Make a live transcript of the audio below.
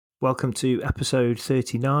Welcome to episode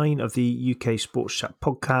 39 of the UK Sports Chat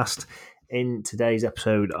podcast. In today's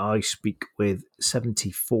episode, I speak with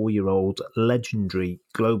 74-year-old legendary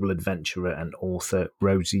global adventurer and author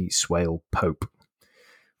Rosie Swale Pope.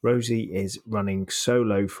 Rosie is running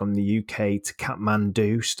solo from the UK to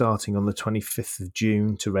Kathmandu starting on the 25th of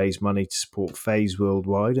June to raise money to support FAISE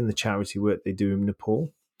Worldwide and the charity work they do in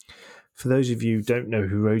Nepal. For those of you who don't know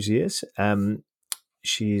who Rosie is,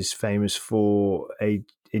 she is famous for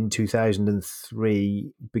in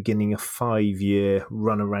 2003 beginning a 5-year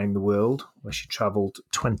run around the world where she travelled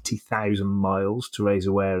 20,000 miles to raise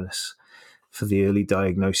awareness for the early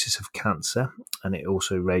diagnosis of cancer, and it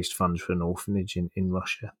also raised funds for an orphanage in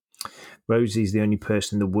Russia. Rosie is the only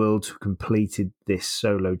person in the world who completed this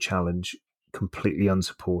solo challenge completely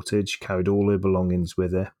unsupported. She carried all her belongings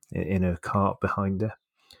with her in her cart behind her.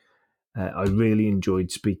 I really enjoyed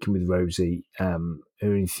speaking with Rosie. Her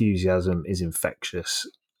enthusiasm is infectious.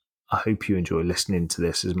 I hope you enjoy listening to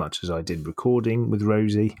this as much as I did recording with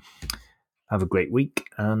Rosie. Have a great week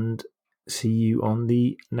and see you on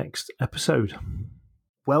the next episode.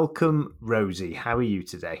 Welcome, Rosie. How are you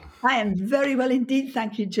today? I am very well indeed,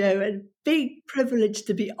 thank you, Joe. A big privilege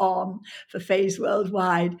to be on for FAISE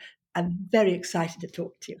Worldwide. I'm very excited to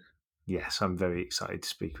talk to you. Yes, I'm very excited to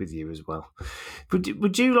speak with you as well.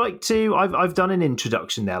 Would you like to? I've done an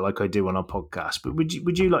introduction there, like I do on our podcast. But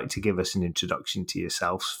would you like to give us an introduction to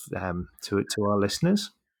yourself to our listeners?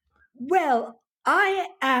 Well, I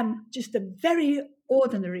am just a very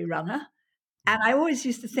ordinary runner, and I always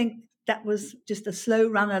used to think that was just a slow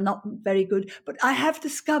runner, not very good. But I have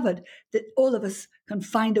discovered that all of us can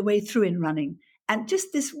find a way through in running. And just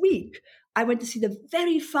this week, I went to see the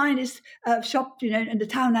very finest shop, in the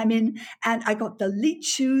town I'm in, and I got the elite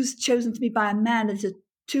shoes chosen to me by a man that's a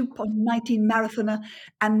 2.19 marathoner,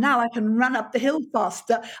 and now I can run up the hill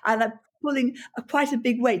faster, and I'm pulling quite a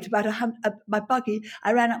big weight, my buggy.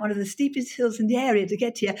 I ran up one of the steepest hills in the area to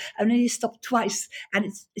get here, and only stopped twice, and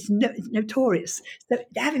it's notorious. So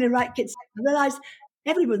having the right kits, I realised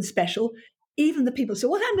everyone's special, even the people. So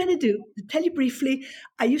what I'm going to do, to tell you briefly,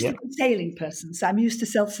 I used to be a sailing person, so I'm used to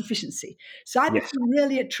self-sufficiency. So I became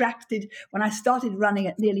really attracted when I started running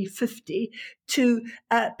at nearly 50 to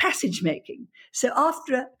passage making. So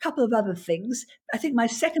after a couple of other things, I think my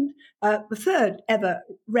the third ever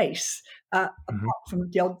race, apart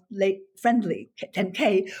from the odd late friendly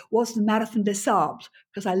 10K, was the Marathon des Sables,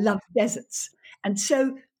 because I love deserts. And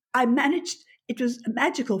so I managed, it was a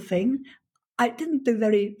magical thing. I didn't do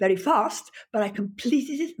very, very fast, but I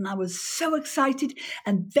completed it and I was so excited.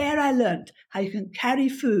 And there I learned how you can carry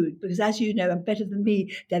food, because as you know, and better than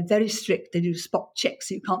me, they're very strict. They do spot checks,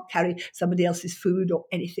 so you can't carry somebody else's food or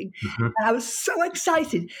anything. And I was so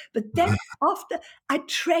excited. But then after I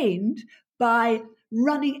trained by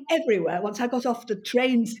running everywhere, once I got off the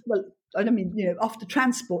trains, off the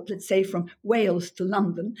transport, let's say from Wales to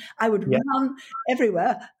London, I would run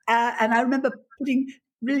everywhere. And I remember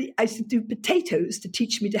I used to do potatoes to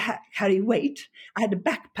teach me to carry weight. I had a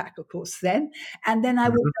backpack, of course, then. And then I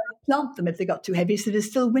would plant them if they got too heavy. So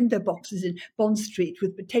there's still window boxes in Bond Street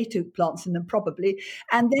with potato plants in them, probably.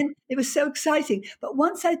 And then it was so exciting. But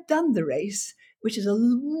once I'd done the race, which is a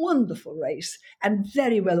wonderful race and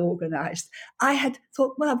very well organized, I had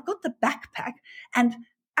thought, well, I've got the backpack. And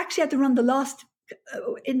actually I had to run the last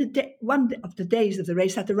one of the days of the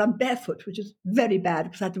race, I had to run barefoot, which was very bad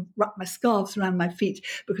because I had to wrap my scarves around my feet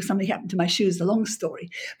because something happened to my shoes. A long story.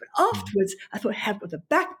 But afterwards, I thought, I've got a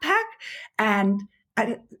backpack, and I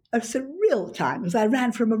had a surreal time because I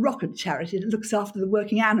ran for a Moroccan charity that looks after the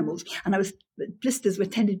working animals, and blisters were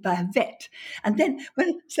tended by a vet. And then,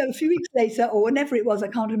 a few weeks later, or whenever it was, I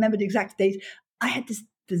can't remember the exact date, I had this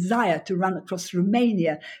desire to run across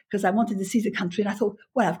Romania because I wanted to see the country. And I thought,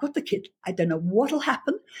 well, I've got the kit. I don't know what'll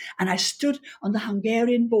happen. And I stood on the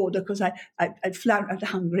Hungarian border because I'd flown out of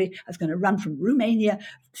Hungary. I was going to run from Romania.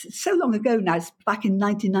 So long ago now, it's back in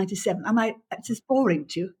 1997. It's just boring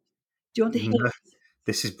to you. Do you want to hear it?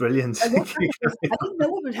 This is brilliant. I didn't know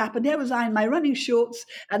what would happen. There was I in my running shorts,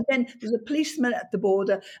 and then there was a policeman at the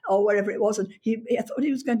border or wherever it was, and I thought he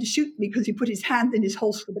was going to shoot me because he put his hand in his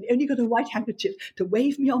holster, but he only got a white handkerchief to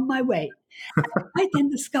wave me on my way. And I then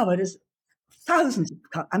discovered there's thousands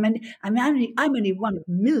of, I'm only one of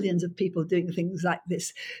millions of people doing things like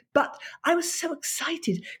this. But I was so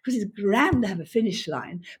excited because it's grand to have a finish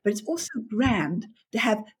line, but it's also grand to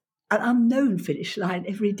have an unknown finish line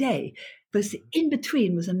every day. Because the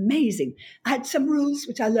in-between was amazing. I had some rules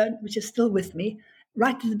which I learned, which are still with me,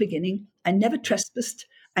 right at the beginning. I never trespassed.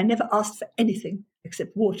 I never asked for anything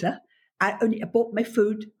except water. I bought my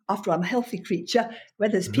food after I'm a healthy creature, where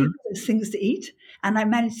there's Hmm. people, there's things to eat. And I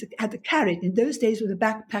managed to had to carry it. In those days with a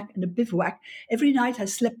backpack and a bivouac, every night I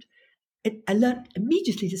slept. I learned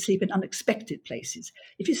immediately to sleep in unexpected places.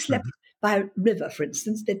 If you slept Hmm. by a river, for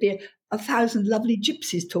instance, there'd be a thousand lovely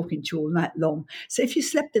gypsies talking to you all night long. So if you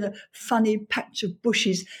slept in a funny patch of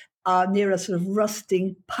bushes near a sort of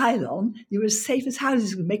rusting pylon, you were as safe as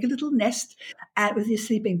houses. You could make a little nest with your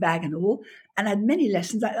sleeping bag and all. And I had many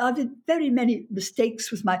lessons. I did very many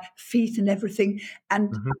mistakes with my feet and everything.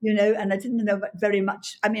 And, Hmm. and I didn't know very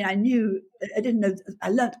much. I mean, I didn't know, I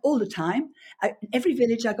learnt all the time. In every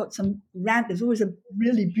village, I got some there's always a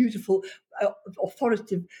really beautiful,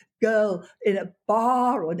 authoritative girl in a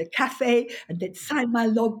bar or in a cafe, and they'd sign my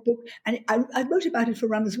logbook. And I wrote about it for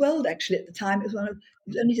Runner's World, actually, at the time. It was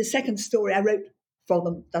only the second story I wrote for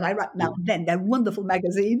them that I write now and then. They're a wonderful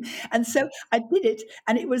magazine. And so I did it,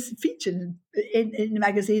 and it was featured in the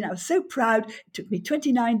magazine. I was so proud. It took me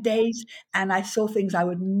 29 days, and I saw things I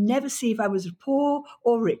would never see if I was poor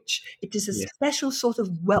or rich. It is a Yeah. special sort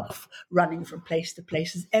of wealth running from place to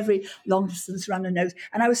place, as every long distance runner knows.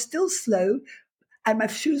 And I was still slow, and my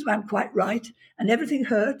shoes weren't quite right, and everything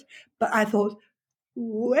hurt. But I thought,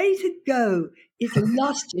 way to go. It'll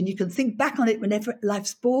last you, and you can think back on it whenever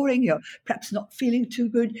life's boring, you're perhaps not feeling too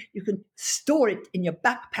good. You can store it in your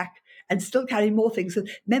backpack and still carry more things. And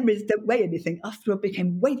memories don't weigh anything. After all, I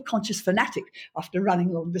became weight conscious fanatic after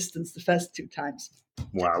running long distance the first 2 times.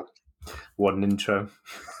 Wow. What an intro.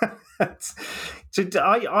 So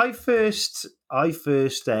I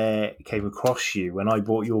first came across you when I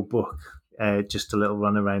bought your book, Just a Little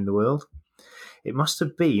Run Around the World. It must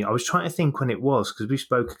have been. I was trying to think when it was because we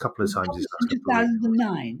spoke a couple of times this In last couple of weeks.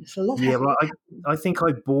 2009. So a lot Yeah, happened. well, I think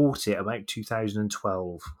I bought it about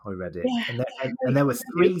 2012. I read it, Yeah, and very there were kind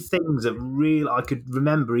of you. three things that really I could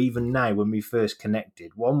remember even now when we first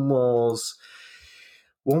connected. One was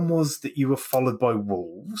that you were followed by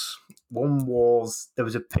wolves. One was there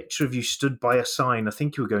was a picture of you stood by a sign. I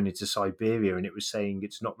think you were going into Siberia, and it was saying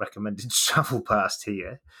it's not recommended to travel past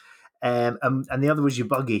here. And the other was your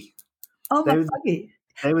buggy. Oh, my They were buggy.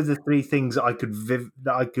 they were the three things that I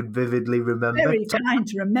could vividly remember. Very kind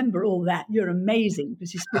to remember all that. You're amazing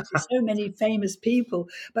because you speak to so many famous people.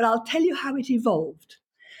 But I'll tell you how it evolved.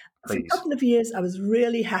 For a Please. couple of years, I was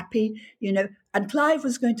really happy, and Clive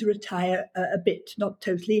was going to retire a bit, not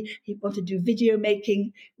totally. He wanted to do video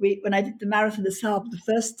making. When I did the Marathon des Sables the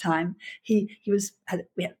first time, we had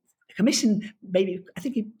a commission, maybe, I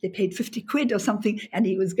think they paid 50 quid or something, and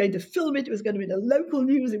he was going to film it. It was going to be the local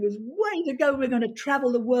news. It was way to go. We're going to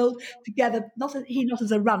travel the world together. Not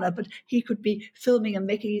as a runner, but he could be filming and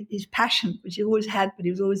making his passion, which he always had, but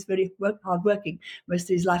he was always very hard working most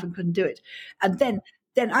of his life and couldn't do it. And then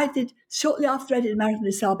I did, shortly after I did Marathon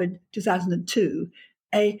des Sables in 2002,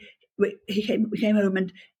 we came home,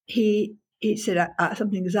 and he said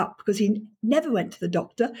something was up because he never went to the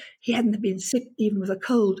doctor. He hadn't been sick even with a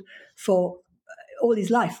cold for all his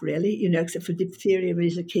life, really, except for diphtheria when he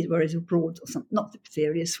was a kid, where he was abroad or something. Not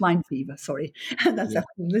diphtheria, swine fever, sorry. That's Yeah.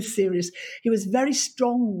 this serious. He was very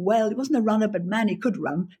strong, well, he wasn't a runner, but man, he could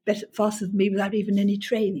run better, faster than me without even any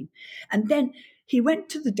training. And then he went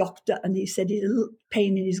to the doctor and he said he had a little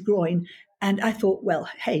pain in his groin. And I thought, well,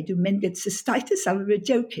 hey, do men get cystitis? We were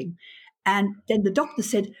joking. And then the doctor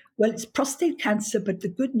said, well, it's prostate cancer, but the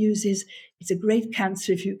good news is it's a great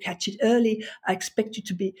cancer. If you catch it early, I expect you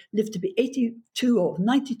to live to be 82 or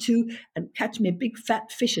 92 and catch me a big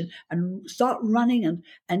fat fish and start running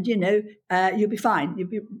and you'll be fine.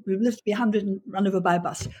 You'll live to be 100 and run over by a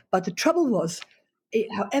bus. But the trouble was,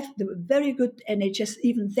 however, they were very good NHS.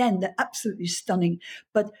 Even then, they're absolutely stunning.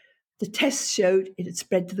 But the tests showed it had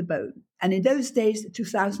spread to the bone. And in those days,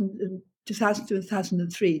 2002 and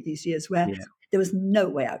 2003, these years where Yeah. there was no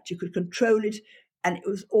way out. You could control it, and it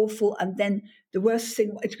was awful. And then the worst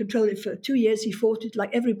thing, to control it for 2 years, he fought it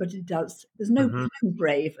like everybody does. There's nobody Hmm. who isn't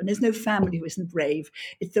brave, and there's no family who isn't brave.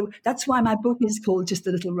 That's why my book is called Just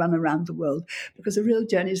a Little Run Around the World, because the real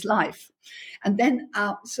journey is life. And then,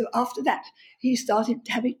 so after that, he started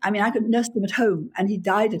having, I could nurse him at home, and he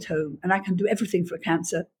died at home, and I can do everything for a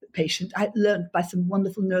cancer patient. I learned by some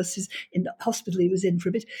wonderful nurses in the hospital he was in for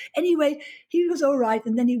a bit. Anyway, he was all right,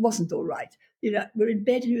 and then he wasn't all right. We're in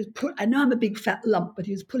bed, and I know I'm a big fat lump, but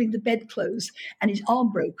he was pulling the bedclothes, and his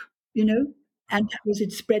arm broke, and that was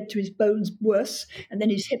it spread to his bones worse, and then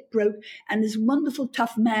his hip broke, and this wonderful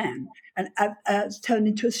tough man and turned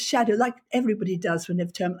into a shadow like everybody does when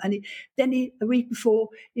they've terminal. And a week before,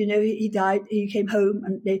 he died. He came home,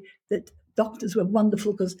 and the doctors were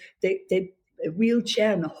wonderful because they a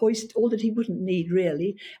wheelchair and a hoist, all that he wouldn't need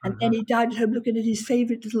really. And then Mhm. he died at home looking at his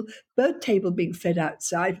favourite little bird table being fed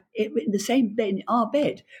outside in the same bed, in our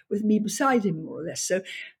bed, with me beside him, more or less. So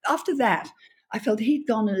after that, I felt he'd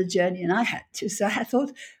gone on a journey and I had to. So I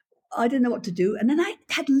thought, I didn't know what to do. And then I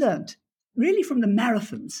had learnt, really from the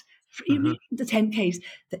marathons, even Mhm. the 10Ks,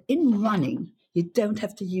 that in running, you don't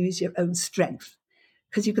have to use your own strength,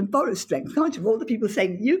 because you can borrow strength, can't you? All the people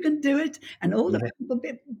saying you can do it, and all the Yeah. people,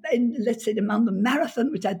 in, let's say, around the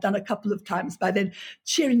marathon, which I'd done a couple of times by then,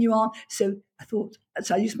 cheering you on. So I thought,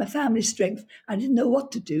 so I used my family strength. I didn't know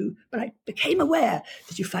what to do, but I became aware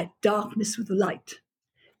that you fight darkness with the light.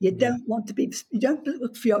 You Yeah. don't want to be. You don't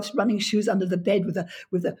look for your running shoes under the bed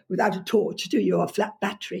without a torch, do you, or a flat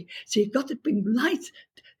battery? So you've got to bring light.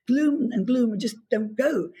 Gloom and just don't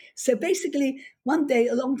go. So basically, one day,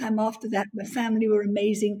 a long time after that, my family were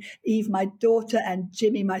amazing. Eve, my daughter, and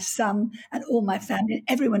Jimmy, my son, and all my family, and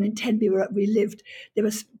everyone in Tenby where we lived. They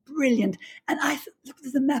were brilliant. And I looked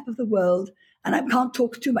at the map of the world, and I can't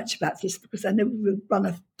talk too much about this because I know we'll run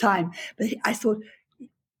out of time. But I thought,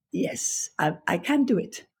 yes, I can do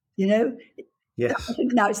it. You know, I Yes.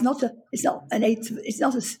 think now it's not an eighth. It's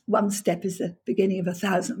not one step is the beginning of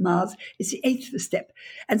 1,000 miles. It's the eighth of a step.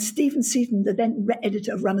 And Stephen Seaton, the then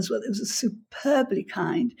editor of Run as Well, it was superbly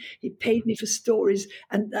kind. He paid me for stories,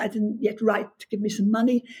 and I didn't yet write, to give me some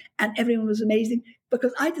money. And everyone was amazing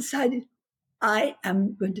because I decided I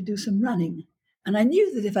am going to do some running. And I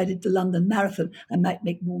knew that if I did the London Marathon, I might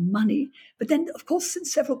make more money. But then, of course,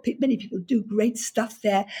 since many people do great stuff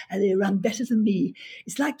there and they run better than me,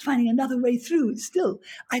 it's like finding another way through. Still,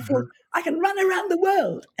 I thought, Mhm. I can run around the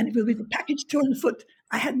world and it will be the package tour on foot.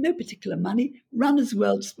 I had no particular money. Runners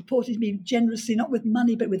World supported me generously, not with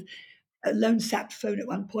money, but with a lone sat phone at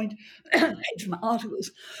one point, paid for my articles,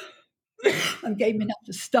 and gave me enough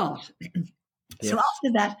to start. So Yes.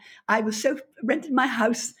 after that, I was rented my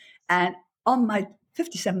house, and on my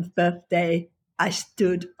 57th birthday, I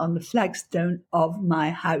stood on the flagstone of my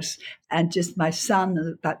house, and just my son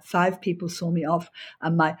and about 5 people saw me off,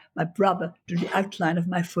 and my brother drew the outline of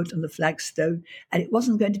my foot on the flagstone. And it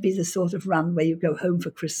wasn't going to be the sort of run where you go home for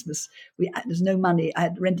Christmas. There's no money. I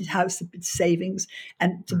had a rented house, a bit savings,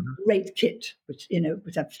 and some Mhm. great kit, which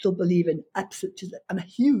I still believe in. Absolutely, and a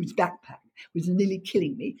huge backpack was nearly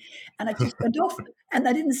killing me. And I just went off, and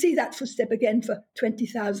I didn't see that footstep again for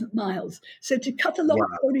 20,000 miles. So to cut a long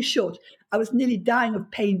Wow. story short, I was nearly dying of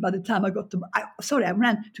pain by the time I got to, I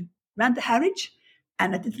ran to Harwich,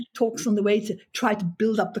 and I did talks on the way to try to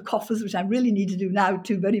build up the coffers, which I really need to do now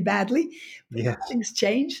too, very badly. But Yes. things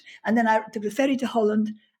changed. And then I took the ferry to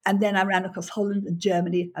Holland, and then I ran across Holland and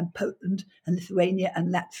Germany and Poland and Lithuania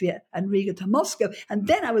and Latvia and Riga to Moscow. And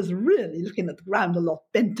then I was really looking at the ground a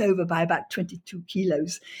lot, bent over by about 22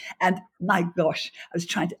 kilos. And my gosh, I was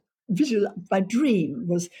trying to visualize. My dream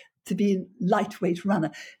was to be a lightweight runner.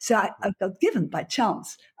 So I got given by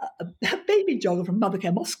chance a baby jogger from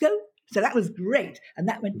Mothercare Moscow. So that was great. And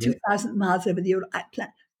that went Yeah. 2,000 miles over the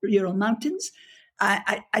Ural Mountains.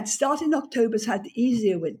 I'd started in October, so I had the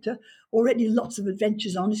easier winter, already lots of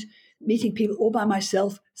adventures on it, meeting people all by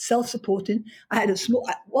myself, self-supporting. I had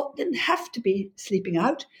what didn't have to be sleeping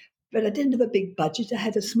out, but I didn't have a big budget. I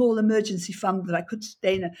had a small emergency fund that I could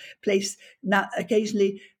stay in a place now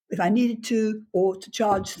occasionally if I needed to, or to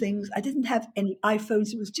charge things. I didn't have any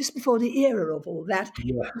iPhones. It was just before the era of all that.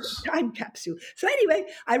 Yes. Time capsule. So anyway,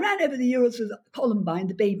 I ran over the Urals with Columbine,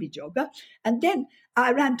 the baby jogger, and then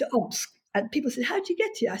I ran to Omsk. And people said, "How'd you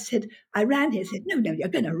get here?" I said, "I ran here." They said, "No, you're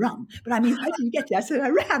going to run." But I mean, how did you get here? I said, "I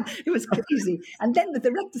ran." It was crazy. And then the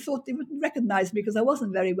director thought they wouldn't recognize me because I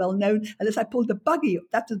wasn't very well known unless I pulled a buggy.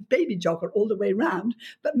 That was baby jogger all the way round.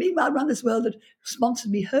 But meanwhile, Runners World had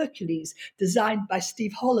sponsored me Hercules, designed by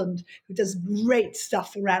Steve Holland, who does great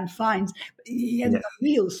stuff around fines. He hadn't Yes. done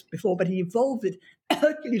wheels before, but he evolved it.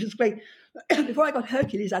 Hercules was great. Before I got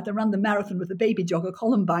Hercules, I had to run the marathon with the baby jogger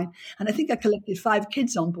Columbine, and I think I collected 5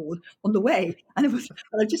 kids on board on the way. And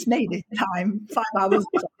I just made it time, 5 hours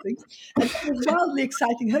or something. And it was wildly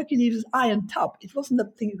exciting. Hercules was iron tub; it wasn't a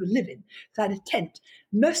thing you could live in. So I had a tent.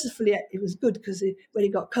 Mercifully, it was good because when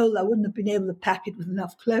it got cold, I wouldn't have been able to pack it with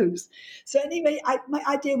enough clothes. So anyway, my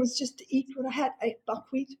idea was just to eat what I had: I ate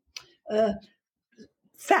buckwheat, uh,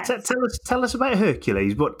 fat. Tell us about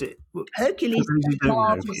Hercules. For Hercules those is who a don't know?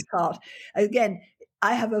 marvelous card. Again,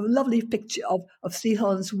 I have a lovely picture of Steve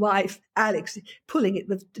Holland's wife, Alex, pulling it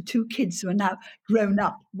with the 2 kids who are now grown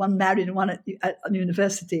up, one married and one at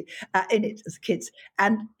university, in it as kids.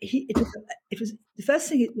 And it was the first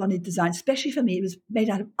thing one he designed, especially for me, it was made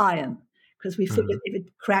out of iron because we figured if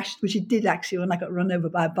it crashed, which it did actually when I got run over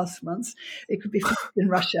by a bus once, it could be fixed in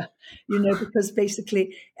Russia, because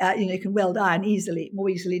basically, you can weld iron more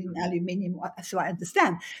easily than aluminium, so I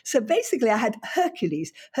understand. So basically I had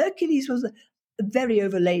Hercules. Hercules was very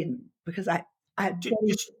overladen because I had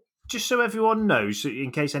very... Just so everyone knows,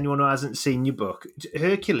 in case anyone who hasn't seen your book,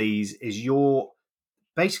 Hercules is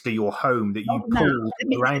basically your home that you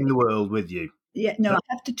pulled around the world with you. Yeah, no, I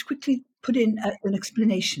have to quickly put in an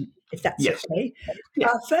explanation, if that's okay.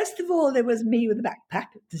 Yeah. First of all, there was me with a backpack,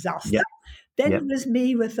 disaster. Yeah. Then there was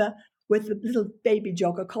me with a little baby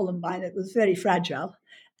jogger, Columbine. It was very fragile.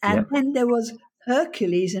 And then there was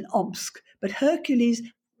Hercules in Omsk. But Hercules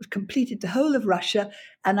completed the whole of Russia,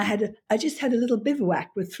 and I just had a little bivouac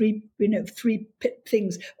with three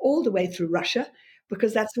things all the way through Russia,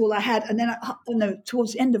 because that's all I had. And then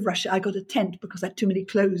towards the end of Russia, I got a tent because I had too many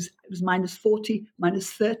clothes. It was minus 40,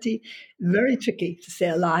 minus 30, very tricky to stay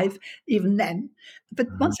alive even then. But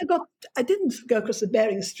once I didn't go across the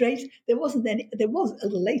Bering Strait. There was a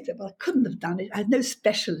little later, but I couldn't have done it. I had no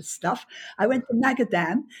specialist stuff. I went to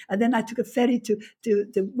Magadan, and then I took a ferry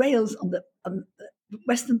to Wales on the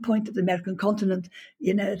western point of the American continent,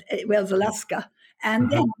 Wales, Alaska. And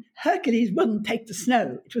then Hercules wouldn't take the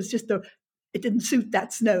snow. It was just it didn't suit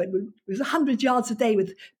that snow. It was 100 yards a day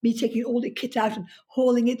with me taking all the kit out and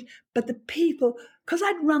hauling it. But the people, because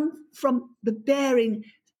I'd run from the Bering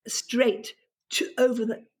Strait over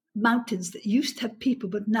the mountains that used to have people,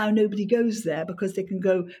 but now nobody goes there because they can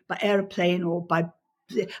go by aeroplane or by...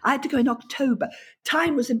 I had to go in October.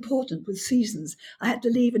 Time was important with seasons. I had to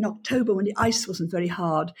leave in October when the ice wasn't very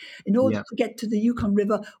hard in order to get to the Yukon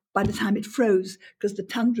River by the time it froze, because the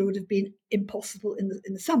tundra would have been impossible in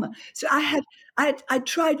the summer. So I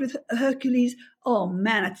tried with Hercules. Oh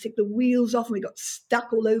man, I had to take the wheels off and we got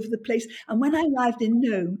stuck all over the place. And when I arrived in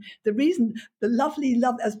Nome, the reason I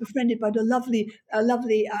was befriended by the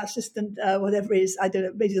lovely assistant, whatever it is, I don't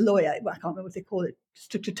know, maybe a lawyer, I can't remember what they call it,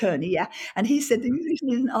 district attorney, yeah. And he said the reason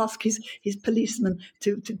he didn't ask his policeman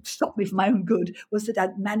to stop me for my own good was that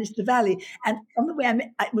I'd managed the valley. And on the way,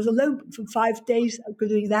 I was alone for 5 days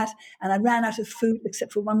doing that, and I ran out of food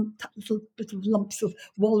except for one little bit of lumps of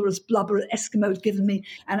walrus blubber an Eskimo had given me,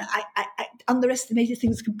 and I underestimated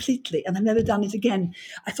things completely, and I've never done it again.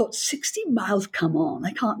 I thought 60 miles, come on,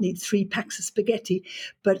 I can't need 3 packs of spaghetti.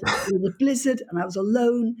 But it was a blizzard, and I was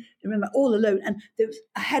alone. I remember, all alone, and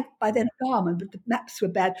I had by then a Garmin, but the maps were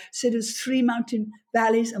bad, so there was 3 mountain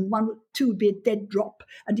valleys, and 2 would be a dead drop,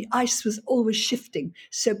 and the ice was always shifting.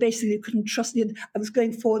 So basically, I couldn't trust it. I was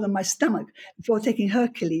going forward on my stomach before taking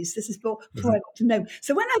Hercules. This is before I got to Nome.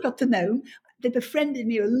 So when I got to Nome, they befriended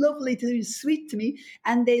me, were lovely to me, sweet to me,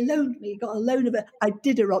 and they got a loan of I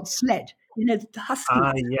did a rod sled. The Husky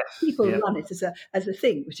people run it as a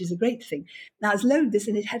thing, which is a great thing. Now I was loaned this,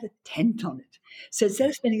 and it had a tent on it. So instead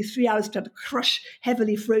of spending 3 hours trying to crush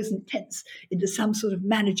heavily frozen tents into some sort of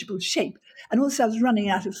manageable shape, and also I was running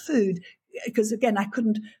out of food, because again I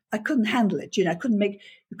couldn't handle it. I couldn't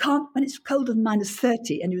you can't, when it's colder than minus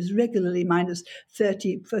 30, and it was regularly minus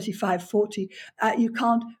 30, 35, 40, you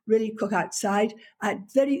can't really cook outside.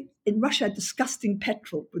 In Russia, I had disgusting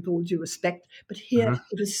petrol, with all due respect, but here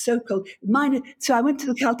it was so cold. So I went to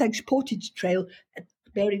the Caltech Portage Trail at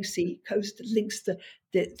the Bering Sea coast that links the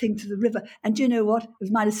thing to the river. And do you know what? It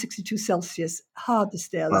was minus 62 Celsius. Hard to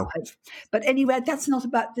stay alive. Wow. But anyway, that's not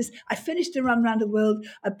about this. I finished a run around the world.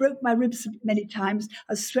 I broke my ribs many times.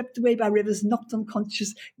 I was swept away by rivers, knocked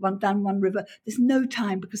unconscious, down one river. There's no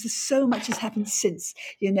time, because there's so much has happened since.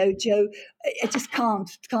 Joe, I just can't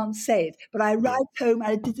say it. But I arrived home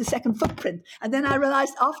and I did the second footprint. And then I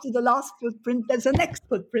realized after the last footprint, there's a next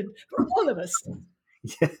footprint for all of us.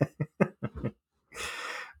 Yeah.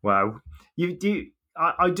 Wow.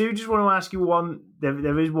 I do just want to ask you one.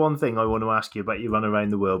 There is one thing I want to ask you about your run around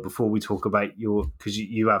the world before we talk about because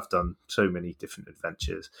you have done so many different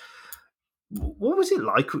adventures. What was it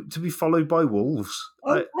like to be followed by wolves?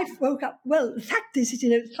 I woke up. Well, the fact is,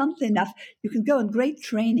 funnily enough, you can go on great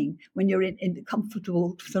training when you're in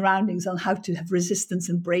comfortable surroundings on how to have resistance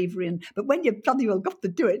and bravery. But when you've bloody well got to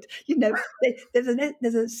do it, there's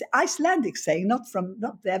an Icelandic saying, not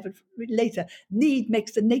there, but later, need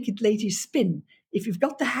makes the naked lady spin. If you've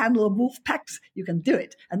got to handle a wolf packs, you can do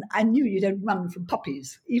it. And I knew you don't run from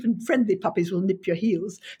puppies. Even friendly puppies will nip your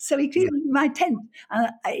heels. So he came in my tent, and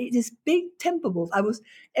it is big timber wolf. I was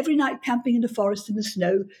every night camping in the forest in the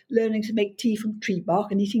snow, learning to make tea from tree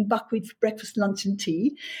bark and eating buckwheat for breakfast, lunch, and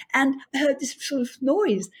tea. And I heard this sort of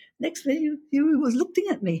noise. Next minute, he was looking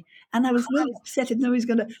at me, and I was really upset. I know he was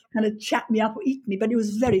going to kind of chat me up or eat me, but it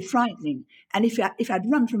was very frightening. And if I'd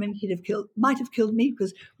run from him, might have killed me,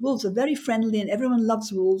 because wolves are very friendly and everyone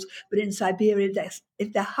loves wolves. But in Siberia,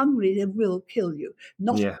 if they're hungry, they will kill you.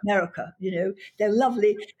 Not Yeah. America, they're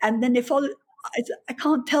lovely, and then they follow. I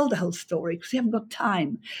can't tell the whole story because we haven't got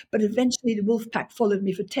time. But eventually, the wolf pack followed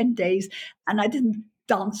me for 10 days, and I didn't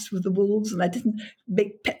dance with the wolves and I didn't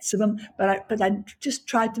make pets of them. But I just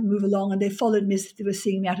tried to move along, and they followed me as they were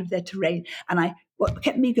seeing me out of their terrain. And what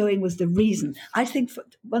kept me going was the reason. I think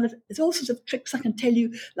there's all sorts of tricks I can tell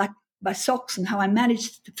you, like my socks and how I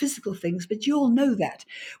managed the physical things, but you all know that.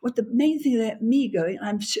 What the main thing that kept me going,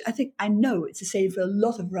 I think I know it's the same for a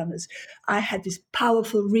lot of runners. I had this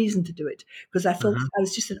powerful reason to do it because I felt Hmm. I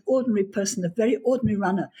was just an ordinary person, a very ordinary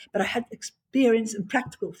runner, but I had experience and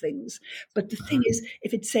practical things. But the thing is,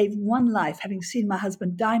 if it saved one life, having seen my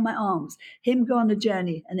husband die in my arms, him go on a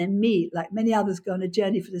journey, and then me, like many others, go on a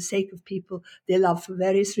journey for the sake of people they love for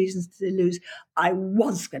various reasons they lose, I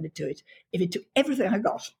was going to do it if it took everything I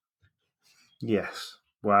got. Yes.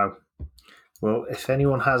 Wow. Well, if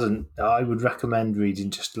anyone hasn't, I would recommend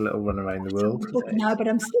reading Just a Little Run Around the It's on World. the book now, but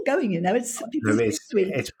I'm still going. It's people No, say it's sweet.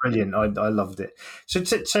 it's brilliant. I loved it.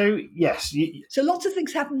 So yes, So lots of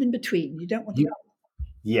things happened in between. You don't want to. you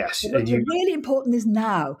yes, But and what's you really important is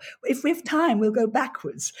now. If we have time, we'll go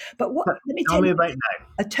backwards. But let me tell tell me you about now.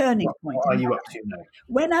 a turning What point are in my you up life. to now?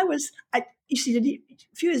 When you see,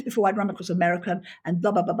 a few years before, I'd run across America and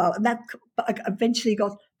blah, blah, blah, blah. And that I eventually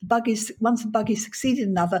got the buggies. Once the buggy succeeded in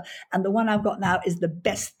another, and the one I've got now is the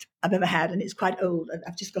best I've ever had. And it's quite old. And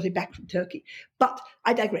I've just got it back from Turkey. But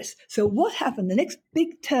I digress. So what happened, the next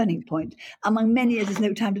big turning point, among many, as there's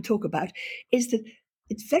no time to talk about, is that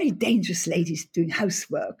it's very dangerous, ladies, doing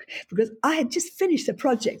housework, because I had just finished a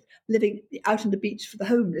project living out on the beach for the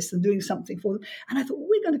homeless and doing something for them. And I thought,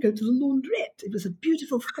 we're going to go to the laundrette. It was a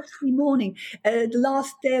beautiful, frosty morning, the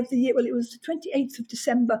last day of the year. Well, it was the 28th of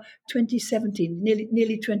December, 2017,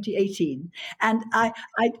 nearly 2018. And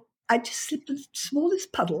I just slipped the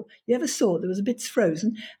smallest puddle you ever saw. There was a bit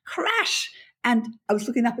frozen. Crash! And I was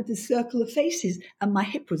looking up at this circle of faces, and my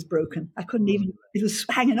hip was broken. I couldn't even, it was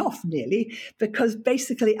hanging off nearly, because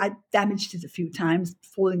basically I damaged it a few times,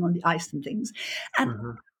 falling on the ice and things. And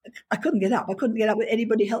Hmm. I couldn't get up. I couldn't get up with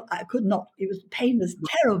anybody help. I could not. It was, the pain was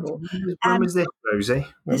terrible. When And was this, Rosie?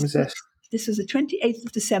 When this was was, this? this was the 28th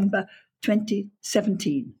of December,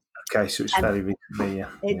 2017. Okay, so it's And fairly recently.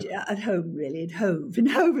 Yeah. at home, really, in Hove,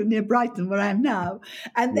 near Brighton, where I am now.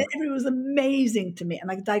 And Yeah. then everyone was amazing to me. And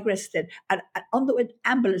I digressed then. And on the way,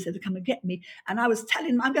 ambulance had to come and get me. And I was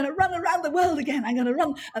telling them, I'm going to run around the world again. I'm going to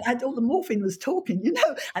run. And all the morphine was talking,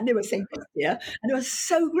 and they were saying, yeah. And it was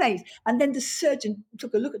so great. And then the surgeon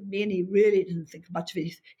took a look at me, and he really didn't think much of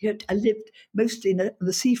it. I lived mostly on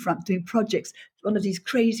the seafront doing projects. One of these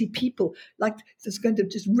crazy people, like, that's going to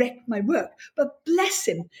just wreck my work. But bless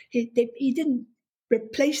him, he didn't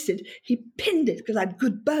replace it. He pinned it because I had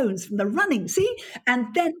good bones from the running. See, and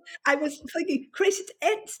then I was thinking, Chris,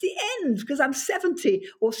 it's the end, because I'm 70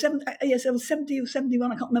 or 70. Yes, I was 70 or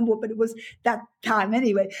 71. I can't remember what, but it was that time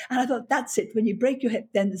anyway. And I thought, that's it. When you break your hip,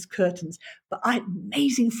 then there's curtains. But I had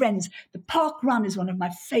amazing friends. The park run is one of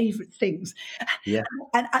my favorite things. Yeah.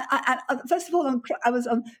 And first of all,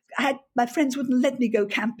 I had, my friends wouldn't let me go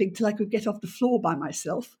camping till I could get off the floor by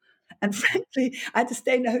myself. And frankly, I had to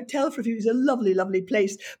stay in a hotel for a few years. It was a lovely, lovely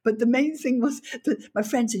place. But the main thing was that my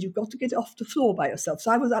friend said, you've got to get off the floor by yourself. So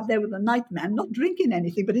I was up there with a nightman, not drinking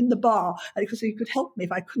anything, but in the bar, because he could help me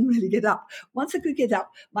if I couldn't really get up. Once I could get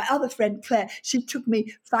up, my other friend, Claire, she took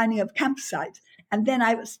me finding a campsite. And then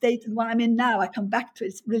I stayed in the one I'm in now. I come back to it.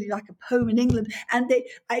 It's really like a home in England. And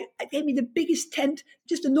I gave me the biggest tent,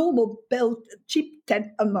 just a normal cheap tent.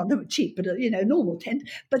 Not cheap, but a normal tent.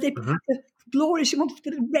 But they put Hmm. the glorious. You wanted to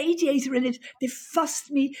put a radiator in it. They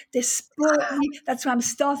fussed me. They spoiled me. That's why I'm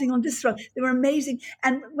starting on this run. They were amazing.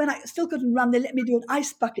 And when I still couldn't run, they let me do an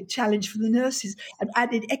ice bucket challenge for the nurses and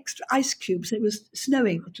added extra ice cubes. It was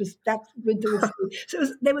snowing. It was that winter. So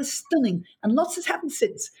they were stunning. And lots has happened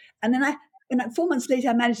since. And then 4 months later,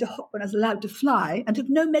 I managed to hop when I was allowed to fly, and took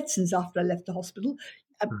no medicines after I left the hospital.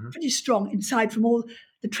 I'm Hmm. pretty strong inside from all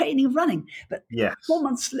the training of running. But Yes. 4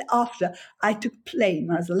 months after, I took a plane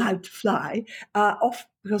when I was allowed to fly off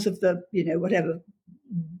because of the, whatever.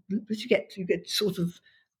 But you get sort of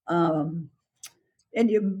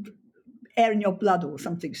air in your blood or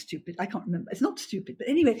something stupid. I can't remember. It's not stupid. But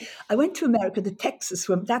anyway, I went to America, to Texas,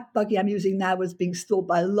 where that buggy I'm using now was being stored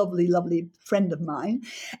by a lovely, lovely friend of mine.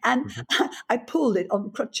 And Hmm. I pulled it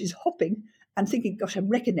on crutches, hopping and thinking, gosh, I'm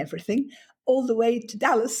wrecking everything, all the way to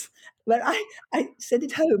Dallas, where I sent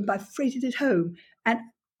it home, I freighted it home. And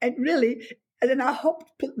And really, and then I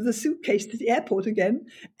put the suitcase to the airport again,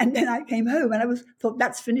 and then I came home, and thought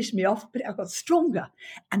that's finished me off, but I got stronger.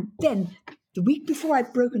 And then the week before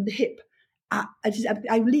I'd broken the hip,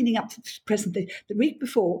 I'm leaning up to present day. The week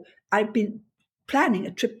before, I'd been planning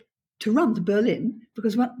a trip to run to Berlin,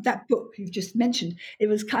 because that book you've just mentioned, it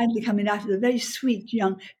was kindly coming out of a very sweet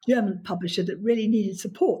young German publisher that really needed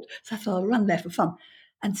support. So I thought I'll run there for fun.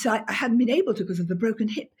 And so I hadn't been able to because of the broken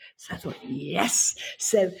hip. So I thought, yes.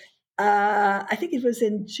 So I think it was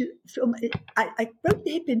in June. I broke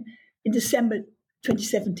the hip in December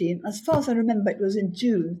 2017. As far as I remember, it was in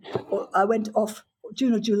June. Or I went off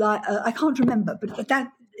June or July. I can't remember, but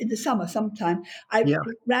that in the summer sometime. I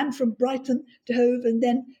ran from Brighton to Hove and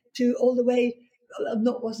then to all the way.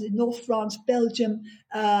 North France, Belgium,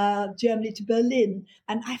 Germany to Berlin.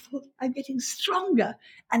 And I thought, I'm getting stronger.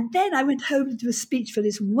 And then I went home to do a speech for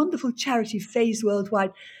this wonderful charity, Phase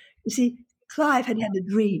Worldwide. You see, Clive had a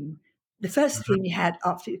dream. The first dream he had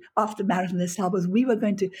after Marathon des Sables was we were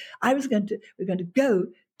going to go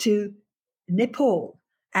to Nepal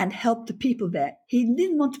and help the people there. He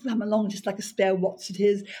didn't want to come along just like a spare watch at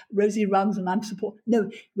his, Rosie runs and I'm support. No,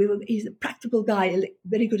 he's a practical guy,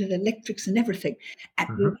 very good at electrics and everything, and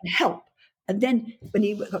we were going to help. And then when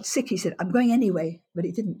he got sick, he said, I'm going anyway, but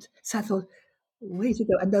he didn't. So I thought, way to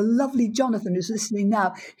go. And the lovely Jonathan who's listening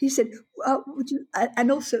now, he said, would you,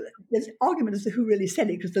 and also there's an argument as to who really said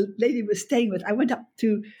it, because the lady we were staying with, I went up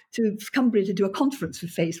to Cumbria to do a conference for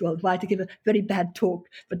Face Worldwide to give a very bad talk,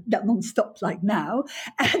 but that non-stop like now.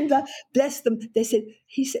 And bless them,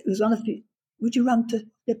 he said, it was one of the, would you run to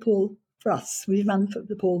Nepal for us? We run for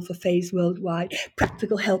Nepal for Phase Worldwide,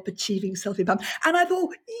 practical help achieving self-empowerment. And I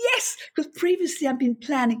thought, yes, because previously I've been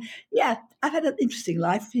planning. Yeah, I've had an interesting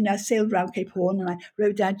life. I sailed around Cape Horn and I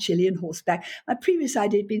rode down Chile on horseback. My previous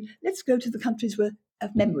idea had been, let's go to the countries where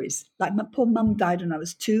of memories. Like my poor mum died when I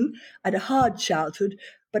was 2. I had a hard childhood,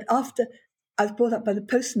 but after I was brought up by the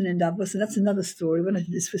postman in Davos, and that's another story. When I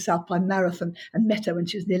did this for South by Marathon and met her when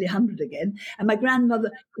she was nearly 100 again. And my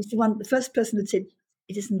grandmother was the first person that said,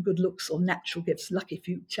 it isn't good looks or natural gifts. Lucky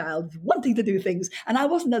for you, child, wanting to do things. And I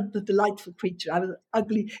wasn't a delightful creature. I was an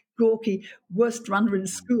ugly, gawky, worst runner in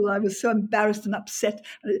school. I was so embarrassed and upset.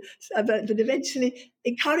 But eventually,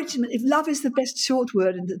 encouragement, if love is the best short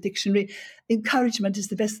word in the dictionary, encouragement is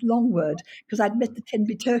the best long word. Because I'd met the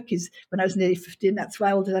Tenby turkeys when I was nearly 15. That's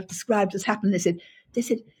why all that I've described has happened. They said,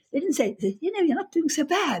 they didn't say, you're not doing so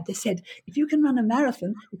bad. They said, if you can run a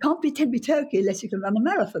marathon, you can't be Tenby Turkey unless you can run a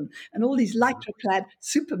marathon. And all these lycra-clad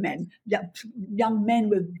supermen, young men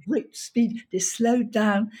with great speed, they slowed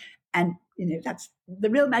down. And, that's the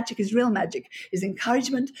real magic is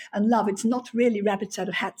encouragement and love. It's not really rabbits out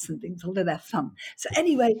of hats and things, although they're fun. So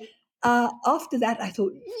anyway, after that, I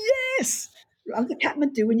thought, yes, run the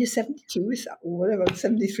Kathmandu when you're 72 or whatever,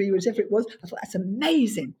 73, whichever it was. I thought, that's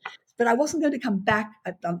amazing. But I wasn't going to come back.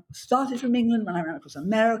 I'd started from England when I ran across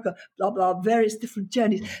America, blah, blah, various different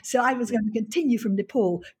journeys. So I was going to continue from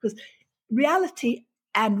Nepal, because reality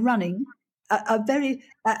and running are very,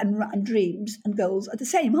 and dreams and goals are the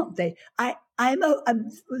same, aren't they? I'm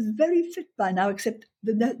very fit by now, except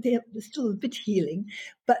they're still a bit healing.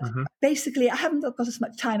 But basically, I haven't got as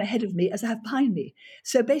much time ahead of me as I have behind me.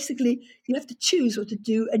 So basically, you have to choose what to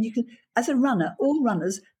do. And you can, as a runner, all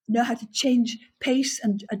runners know how to change pace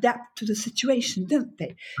and adapt to the situation, don't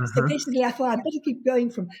they? So basically, I thought I'd better keep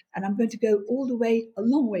going and I'm going to go all the way, a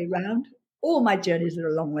long way round. All my journeys are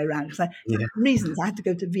a long way round, because reasons I had to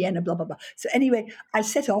go to Vienna, blah, blah, blah. So anyway, I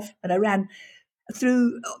set off and I ran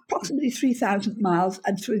through approximately 3,000 miles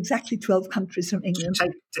and through exactly 12 countries from England.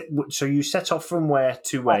 So you set off from where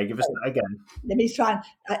to where? Give us that again. Let me try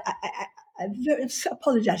and... I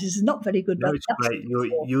apologise. This is not very good. No, it's great.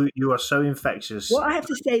 You are so infectious. What I have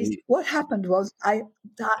to say is, what happened was,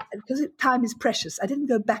 because time is precious, I didn't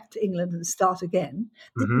go back to England and start again.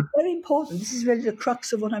 This is very important. This is really the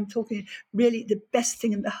crux of what I'm talking. Really, the best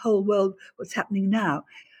thing in the whole world. What's happening now?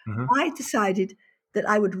 I decided that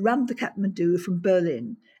I would run the Kathmandu from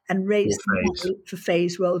Berlin and raise money for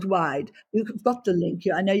Phase Worldwide. You've got the link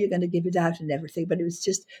here. I know you're going to give it out and everything, but it was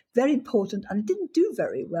just very important. And I didn't do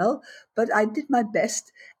very well, but I did my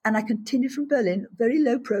best. And I continued from Berlin, very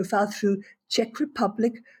low profile, through Czech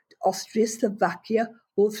Republic, Austria, Slovakia,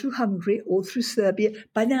 all through Hungary, all through Serbia.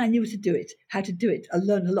 By then I knew how to do it. I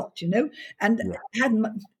learned a lot, and I had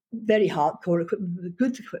very hardcore equipment,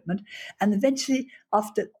 good equipment. And eventually,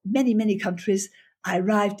 after many, many countries, I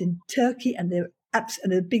arrived in Turkey, and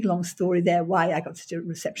and a big long story there why I got to do a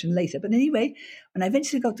reception later. But anyway, when I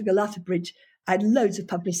eventually got to Galata Bridge, I had loads of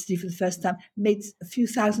publicity for the first time, made a few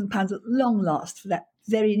 £1,000s at long last for that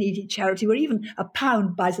very needy charity, where even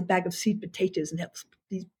 £1 buys a bag of sweet potatoes and helps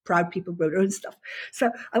these proud people wrote their own stuff.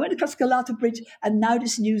 So I went across Galata Bridge, and Now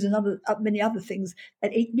This News and many other things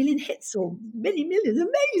at 8 million hits, or many millions.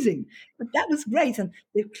 Amazing. But that was great. And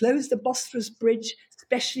they closed the Bosphorus Bridge,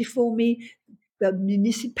 especially for me. The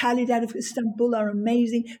municipality out of Istanbul are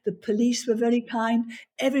amazing. The police were very kind.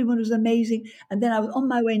 Everyone was amazing. And then I was on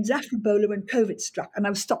my way in Zafribola when COVID struck, and I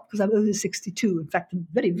was stopped because I'm over 62. In fact, I'm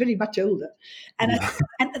very, very much older. And Yeah.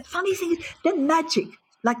 and the funny thing is, then magic,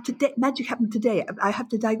 like today, magic happened today. I have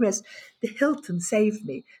to digress. The Hilton saved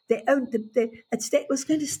me. They owned was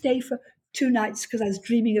going to stay for 2 nights because I was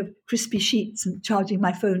dreaming of crispy sheets and charging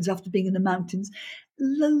my phones after being in the mountains.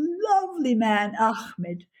 The lovely man,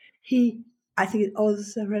 Ahmed, he, I think it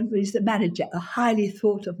was, he's the manager, a highly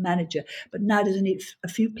thought of manager, but now there's only a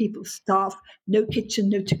few people, staff, no kitchen,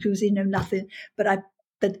 no jacuzzi, no nothing. But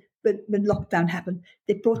when lockdown happened,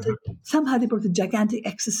 somehow they brought a gigantic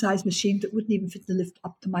exercise machine that wouldn't even fit the lift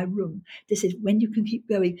up to my room. They said, when you can keep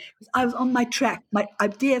going. Because I was on my track. My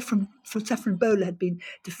idea from Safranbolu had been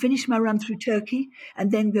to finish my run through Turkey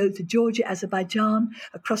and then go to Georgia, Azerbaijan,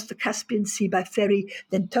 across the Caspian Sea by ferry,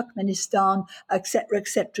 then Turkmenistan, etc.,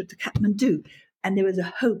 to Kathmandu. And there was a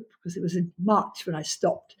hope, because it was in March when I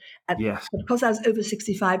stopped. And Yes. because I was over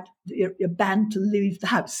 65, you're banned to leave the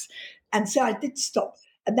house. And so I did stop.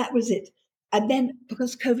 And that was it. And then,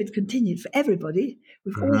 because COVID continued for everybody,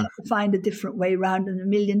 we've all Hmm. had to find a different way around and a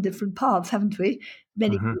million different paths, haven't we?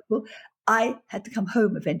 Many Hmm. people. I had to come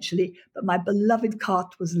home eventually, but my beloved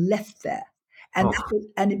cart was left there. And Oh,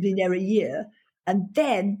 it'd been there a year. And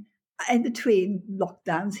then, in between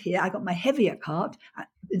lockdowns here, I got my heavier cart.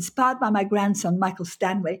 Inspired by my grandson, Michael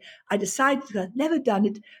Stanway, I decided, because I'd never done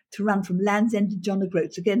it, to run from Land's End to John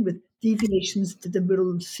O'Groats, again with deviations to the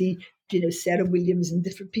middle to see, Sarah Williams and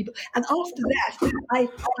different people. And after that, I,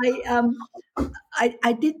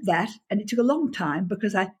 I did that, and it took a long time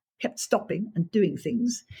because I kept stopping and doing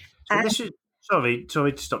things. so And this is sorry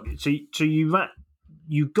to stop you. So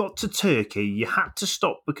you got to Turkey. You had to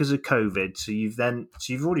stop because of COVID. So you've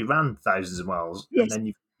already ran thousands of miles, and yes,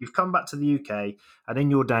 then you've come back to the UK, and in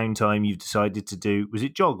your downtime, you've decided to do, was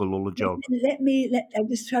it jog or Lola jog? I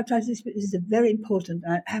just try to this, but this is a very important.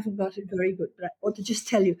 I haven't got it very good, but I want to just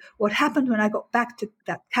tell you what happened when I got back to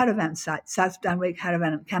that caravan site, South Downway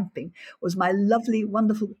Caravan and Camping, was my lovely,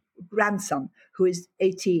 wonderful grandson, who is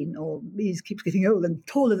 18, or he keeps getting older and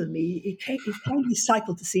taller than me. He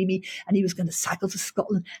cycled to see me, and he was going to cycle to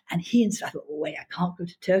Scotland. And I thought, oh wait, I can't go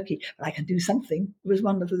to Turkey, but I can do something. It was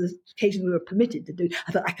one of the occasions we were permitted to do.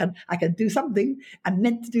 I thought, I can do something. I'm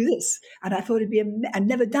meant to do this, and I thought it'd be. I'd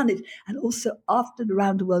never done it, and also after the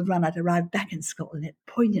round the world run, I'd arrived back in Scotland. Had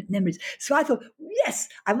poignant memories. So I thought, yes,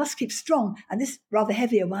 I must keep strong, and this rather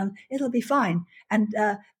heavier one, it'll be fine. And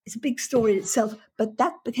it's a big story in itself, but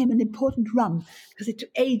that became an important run because it took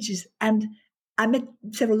ages. And I met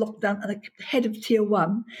several lockdowns, and I kept the head of tier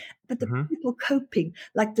one, but the Hmm. people coping,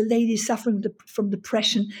 like the lady suffering from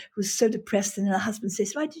depression, who was so depressed, and her husband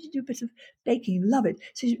says, why did you do a bit of baking? Love it.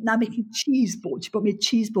 So she's now making cheese board. She brought me a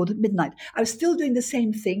cheese board at midnight. I was still doing the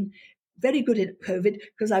same thing, very good at COVID,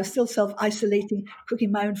 because I was still self-isolating,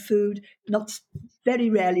 cooking my own food, not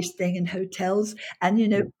very rarely staying in hotels. And,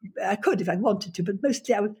 I could if I wanted to, but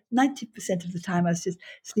mostly 90% of the time I was just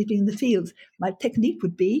sleeping in the fields. My technique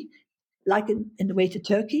would be, like in the way to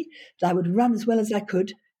Turkey, that I would run as well as I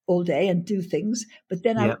could all day and do things, but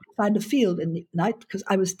then I would Yeah. find a field in the night because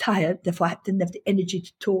I was tired. Therefore, I didn't have the energy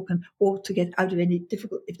to talk or to get out of any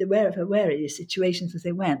difficult, if there were any situations as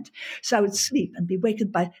they went. So I would sleep and be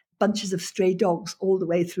wakened by bunches of stray dogs all the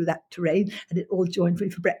way through that terrain, and it all joined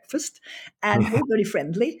me for breakfast, and all very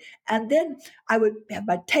friendly. And then I would have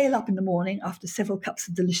my tail up in the morning after several cups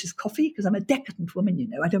of delicious coffee, because I'm a decadent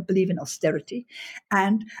woman, I don't believe in austerity.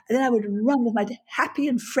 And then I would run with my happy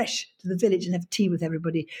and fresh to the village and have tea with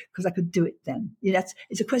everybody, because I could do it then.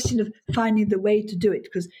 It's a question of finding the way to do it,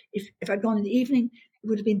 because if I'd gone in the evening, it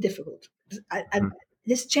would have been difficult. And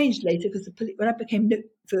this changed later, because when I became a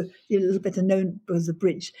little better known because of the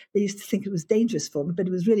bridge, they used to think it was dangerous for me, but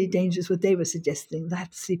it was really dangerous what they were suggesting, that I have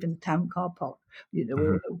to sleep in the town car park, or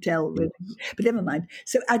Hmm. a hotel. But never mind.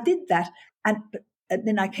 So I did that, and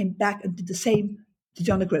then I came back and did the same to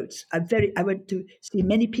John O'Groats. I went to see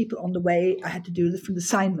many people on the way. I had to do different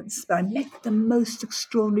assignments, but I met the most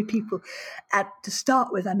extraordinary people. To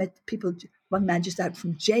start with, I met people. One man just out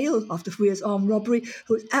from jail after 4 years armed robbery,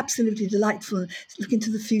 who was absolutely delightful and looking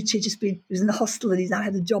to the future. He was in the hostel, and he's now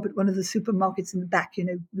had a job at one of the supermarkets in the back,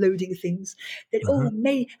 loading things. They all Hmm.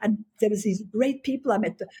 made, and there was these great people. I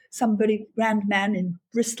met some very grand man in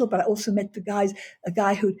Bristol, but I also met a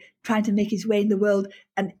guy who trying to make his way in the world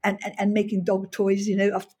and making dog toys,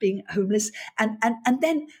 after being homeless. And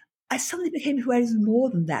then I suddenly became who I was more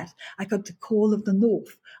than that. I got the call of the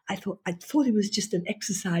North. I thought it was just an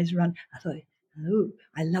exercise run. I thought, oh,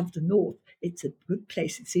 I love the North. It's a good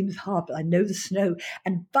place. It seems hard, but I know the snow.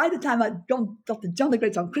 And by the time I got the John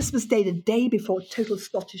O'Groats on Christmas Day, the day before total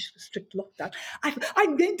Scottish strict lockdown,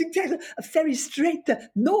 I'm going to take a ferry straight to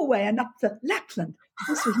Norway and up to Lapland.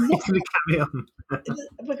 This was not Carry on.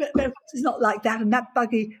 it's not like that. And that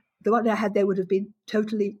buggy, the one I had there, would have been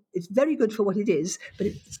totally. It's very good for what it is, but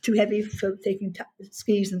it's too heavy for taking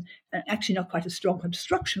skis, and actually not quite a strong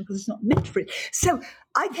construction because it's not meant for it. So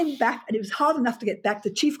I came back, and it was hard enough to get back.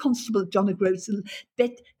 The chief constable at John O'Groats and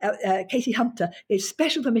Katie Hunter gave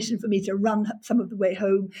special permission for me to run some of the way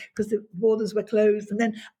home because the borders were closed. And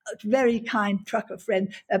then a very kind trucker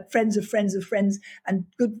friend, friends of friends of friends, and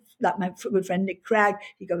good, like my good friend Nick Cragg,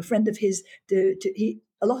 he got a friend of his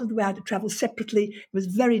a lot of the way I had to travel separately. It was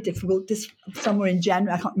very difficult. This somewhere in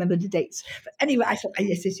January, I can't remember the dates. But anyway, I thought,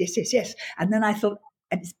 yes. And then I thought,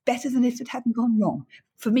 and it's better than if it hadn't gone wrong.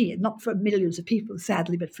 For me, not for millions of people,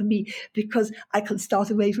 sadly, but for me, because I can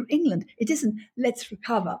start away from England. It isn't let's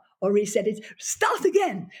recover or reset, it's start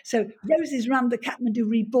again. So Rosie's run the Kathmandu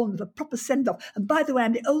Reborn with a proper send-off. And by the way,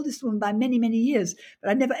 I'm the oldest woman by many, many years,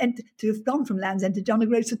 but I never entered to have gone from Land's End to John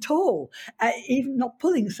O'Groats at all, even not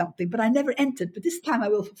pulling something, but I never entered. But this time I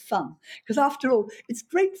will for fun, because after all, it's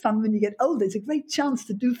great fun when you get older. It's a great chance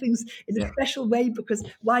to do things in a special way, because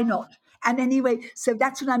why not? And anyway, so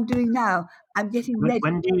that's what I'm doing now. I'm getting ready.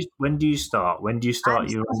 When do you start? When do you start I'm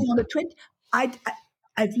your? starting on the 20.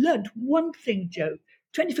 I've learned one thing, Joe.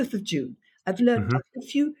 25th of June. I've learned a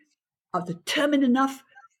few. I've determined enough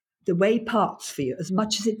the way parts for you as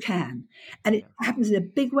much as it can, and it happens in a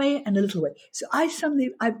big way and a little way. So I've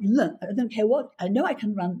learned. I don't care what. I know I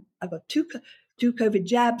can run. I've got two COVID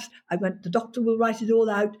jabs. The doctor will write it all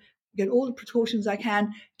out. Get all the precautions I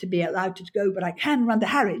can to be allowed to go, but I can run the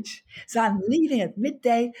Harwich. So I'm leaving at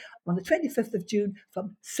midday on the 25th of June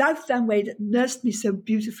from South Downway, that nursed me so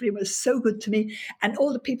beautifully and was so good to me. And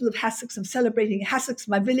all the people of Hassocks, I'm celebrating Hassocks,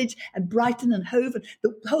 my village, and Brighton and Hove and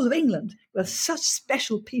the whole of England. Were such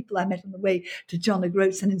special people I met on the way to John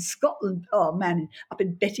O'Groats. And in Scotland, oh man, up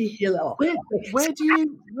in Betty Hill. Oh,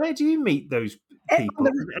 Where do you meet those people?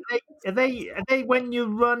 Are they when you're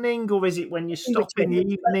running, or is it when you stop in the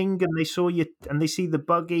evening and they saw you and they see the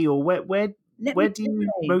buggy, or where do you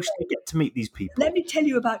mostly get to meet these people? Let me tell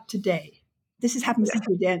you about today. This has happened since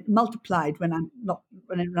today, multiplied when I'm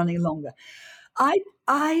running longer. I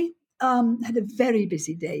had a very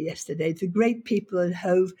busy day yesterday. The great people at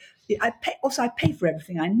Hove. I pay for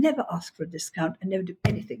everything. I never ask for a discount. I never do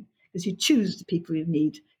anything, because you choose the people you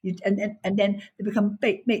need. And then they become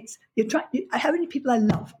mates. I have any people I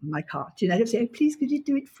love on my cart. I don't say, oh, please, could you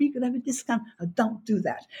do it free? Could I have a discount? I don't do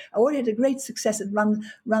that. I already had a great success at the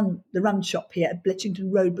run shop here at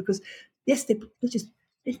Bletchington Road, because yes, they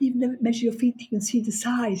didn't even measure your feet. You can see the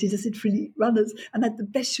size. It does it for runners, and I had the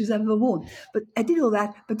best shoes I've ever worn. But I did all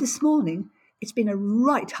that. But this morning, it's been a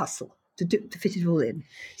right hustle to fit it all in.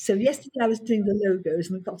 So yesterday I was doing the logos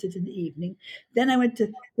and we got it in the evening. Then I went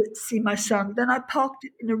to see my son. Then I parked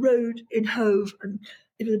it in a road in Hove, and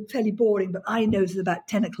it was fairly boring, but I know it's about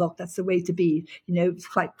 10 o'clock. That's the way to be. It was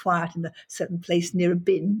quite quiet in a certain place near a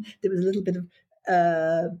bin. There was a little bit of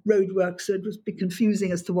roadwork, so it was a bit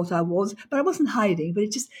confusing as to what I was, but I wasn't hiding. But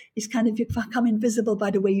it's kind of, you become invisible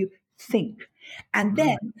by the way you think. And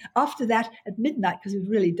then after that, at midnight, because it was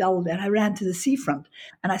really dull there, I ran to the seafront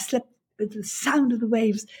and I slept with the sound of the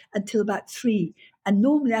waves until about 3. And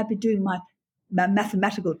normally I'd be doing my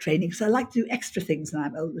mathematical training, because I like to do extra things when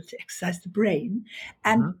I'm older to exercise the brain,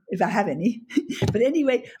 and if I have any. But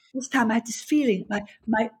anyway, this time I had this feeling,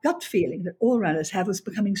 my gut feeling that all runners have, was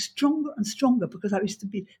becoming stronger and stronger, because I used to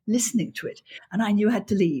be listening to it, and I knew I had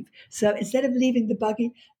to leave. So instead of leaving the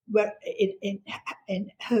buggy where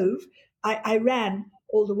in Hove, I ran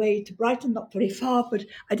all the way to Brighton, not very far, but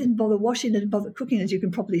I didn't bother washing, I didn't bother cooking, as you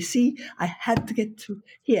can probably see. I had to get to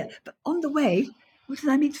here. But on the way, what did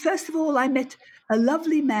I meet? First of all, I met a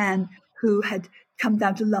lovely man who had come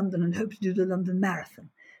down to London and hoped to do the London Marathon.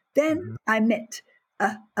 Then I met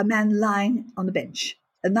a man lying on the bench,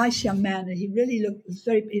 a nice young man, and he really looked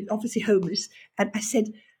very, obviously homeless. And I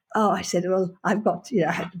said, well, I've got,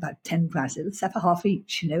 I had about 10 pounds. Let's have a half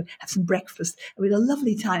each, have some breakfast. And we had a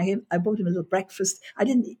lovely time. I bought him a little breakfast. I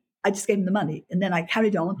just gave him the money, and then I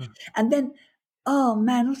carried on. And then, oh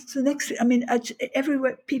man, what's the next thing? I mean,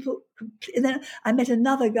 everywhere people, and then I met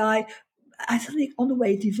another guy. I suddenly, on the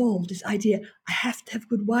way, devolved this idea, I have to have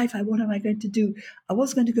good Wi-Fi. What am I going to do? I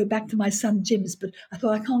was going to go back to my son Jim's, but I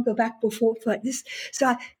thought I can't go back before like this. So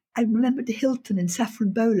I remembered the Hilton in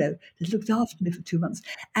Saffron Bolo that looked after me for 2 months.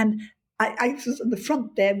 And I was on the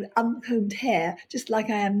front there with uncombed hair, just like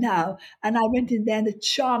I am now. And I went in there, and the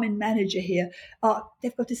charming manager here,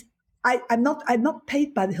 they've got this. I'm not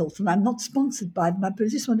paid by the Hilton. I'm not sponsored by them. But I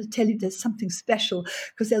just want to tell you there's something special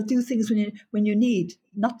because they'll do things when you need,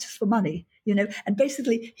 not just for money. And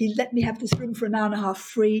basically he let me have this room for an hour and a half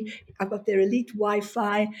free. I've got their elite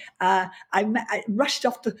Wi-Fi. I rushed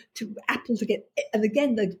off to Apple to get, and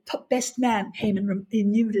again the top best man came and he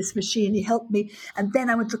knew this machine. He helped me, and then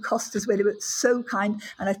I went to Costa's where they were so kind,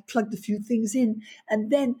 and I plugged a few things in, and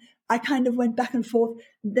then I kind of went back and forth.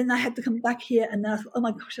 Then I had to come back here, and then I thought, oh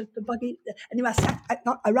my gosh, the buggy. Anyway, I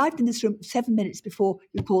arrived in this room 7 minutes before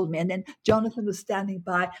you called me, and then Jonathan was standing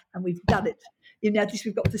by, and we've done it. At least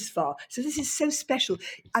we've got this far. So this is so special.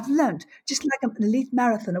 I've learned, just like an elite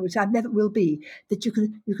marathoner, which I never will be, that you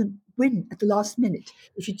can win at the last minute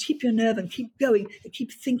if you keep your nerve and keep going and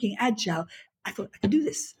keep thinking agile. I thought, I can do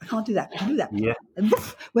this. I can't do that. I can do that. Yeah. And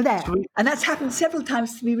woof, we're there. Sweet. And that's happened several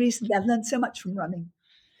times to me recently. I've learned so much from running.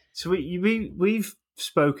 So we've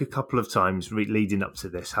spoke a couple of times leading up to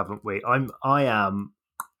this, haven't we? I am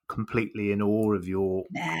completely in awe of your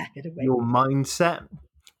mindset,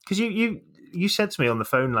 because you said to me on the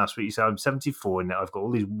phone last week, you said I'm 74 and now I've got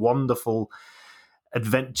all these wonderful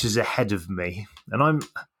adventures ahead of me, and I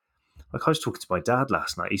was talking to my dad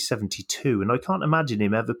last night. He's 72, and I can't imagine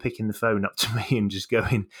him ever picking the phone up to me and just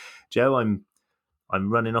going, "Joe, I'm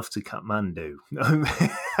running off to Kathmandu."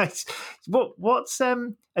 What's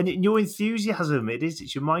and your enthusiasm?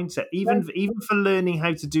 It's your mindset. Even for learning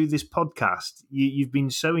how to do this podcast, you've been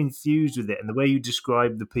so enthused with it, and the way you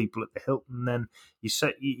describe the people at the Hilton, then you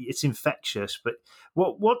say it's infectious. But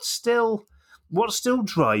what's still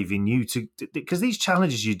driving you to? Because these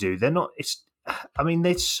challenges you do, they're not.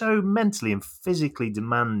 They're so mentally and physically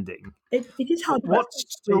demanding. It is hard. What's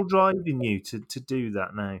still driving you to do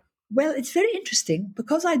that now? Well, it's very interesting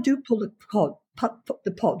because I do pull the pod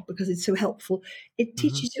because it's so helpful. It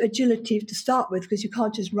teaches you agility to start with, because you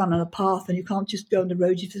can't just run on a path and you can't just go on the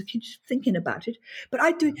road. You have to keep thinking about it. But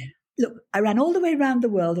I do. Look, I ran all the way around the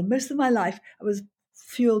world, and most of my life I was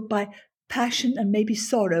fueled by passion and maybe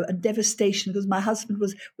sorrow and devastation, because my husband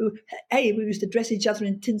was, we used to dress each other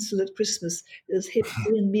in tinsel at Christmas. It was him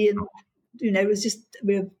and me, and it was just,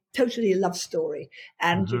 we were totally a love story,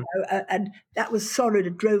 and and that was sorrow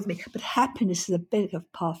that drove me. But happiness is a bit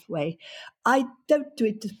of pathway. I don't do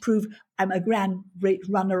it to prove I'm a great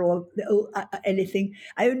runner or anything.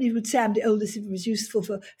 I only would say I'm the oldest if it was useful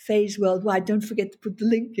for Phase Worldwide. Don't forget to put the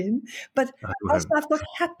link in. But also I've got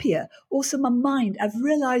happier. Also my mind. I've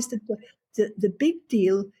realised that the big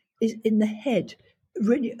deal is in the head.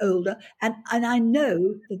 Really older, and I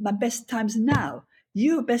know that my best times are now.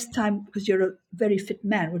 Your best time, because you're a very fit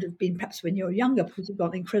man, would have been perhaps when you were younger, because you've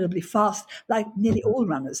gone incredibly fast, like nearly all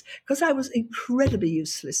runners. Because I was incredibly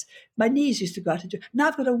useless. My knees used to go out of joint. Now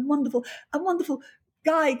I've got a wonderful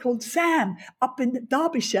guy called Sam up in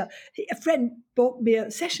Derbyshire. A friend bought me a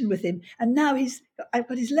session with him, and now I've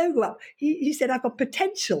got his logo up. He said, I've got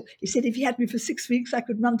potential. He said, if he had me for 6 weeks, I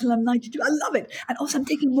could run till I'm 92. I love it. And also I'm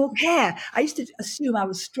taking more care. I used to assume I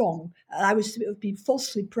was strong. I was being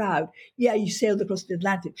falsely proud. Yeah, you sailed across the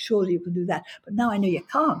Atlantic. Surely you can do that. But now I know you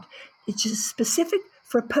can't. It's just specific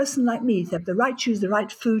for a person like me to have the right shoes, the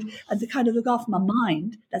right food, and to kind of look after my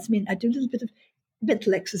mind. That's mean I do a little bit of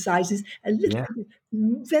mental exercises, a little bit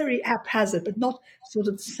very haphazard, but not sort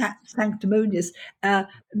of sanctimonious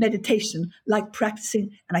meditation, like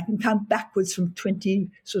practicing, and I can count backwards from 20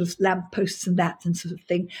 sort of lampposts and that and sort of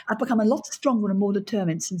thing. I've become a lot stronger and more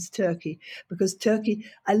determined since Turkey, because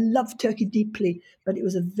I love Turkey deeply, but it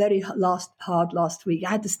was a very hard last week.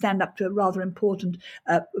 I had to stand up to a rather important,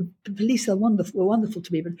 police were wonderful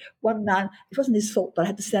to me, but one man, it wasn't his fault, but I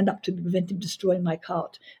had to stand up to prevent him destroying my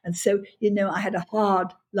cart. And so, I had a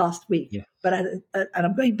hard last week. Yeah. But and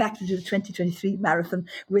I'm going back to do the 2023 marathon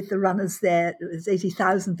with the runners there. There's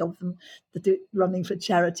 80,000 of them that do running for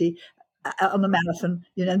charity on the marathon.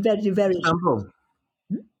 And very, very. Istanbul.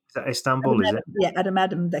 Is that Istanbul, is it? Yeah,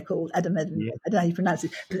 Adam, they're called. Adam. Yeah. I don't know how you pronounce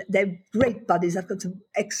it. But they're great buddies. I've got some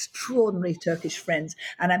extraordinary Turkish friends,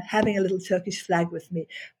 and I'm having a little Turkish flag with me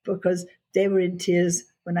because they were in tears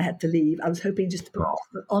when I had to leave. I was hoping just to put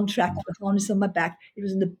on track, put a harness on my back. It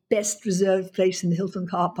was in the best reserved place in the Hilton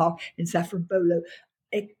car park in Safranbolu.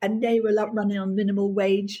 And they were running on minimal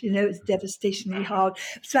wage. It's devastatingly hard.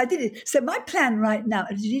 So I did it. So my plan right now,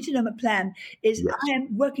 and you need to know my plan, is I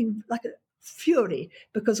am working like fury,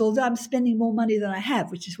 because although I'm spending more money than I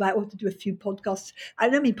have, which is why I ought to do a few podcasts. I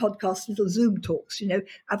don't mean podcasts, little Zoom talks.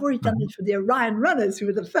 I've already done it for the Orion runners, who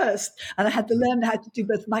were the first, and I had to learn how to do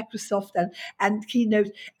both Microsoft and Keynote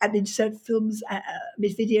and insert films,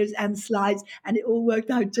 with videos and slides, and it all worked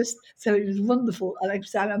out just so. It was wonderful. And like I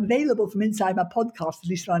said, I'm available from inside my podcast, at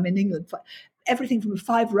least when I'm in England. Everything from a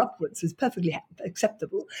fiver upwards is perfectly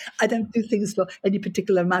acceptable. I don't do things for any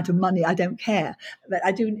particular amount of money. I don't care. But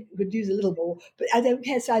I could use a little more, but I don't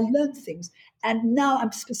care. So I learned things. And now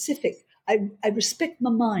I'm specific. I respect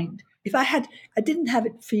my mind. I didn't have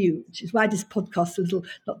it for you, which is why this podcast is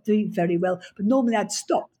not doing very well. But normally I'd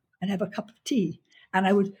stop and have a cup of tea and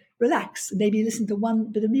I would relax and maybe listen to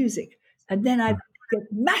one bit of music. And then I'd get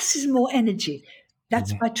masses more energy.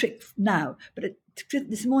 That's my trick now. But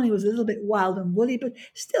this morning was a little bit wild and woolly, but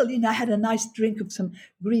still, I had a nice drink of some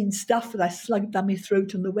green stuff that I slugged down my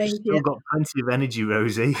throat on the way Still here. got plenty of energy,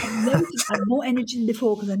 Rosie. I noticed I had more energy than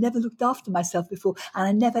before because I never looked after myself before and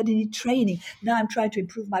I never had any training. Now I'm trying to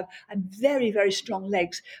improve I'm very, very strong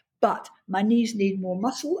legs, but my knees need more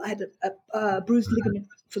muscle. I had a bruised ligament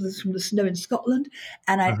from the snow in Scotland,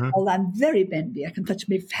 and I'm very bendy. I can touch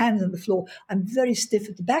my hands on the floor. I'm very stiff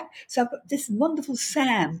at the back. So I've got this wonderful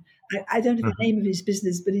Sam. I don't know the name of his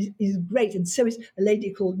business, but he's great. And so is a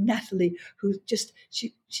lady called Natalie, who's just,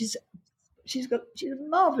 she's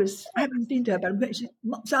marvelous. I haven't been to her, but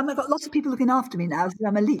I've got lots of people looking after me now. So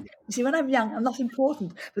I'm elite. You see, when I'm young, I'm not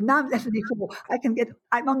important, but now I'm definitely cool.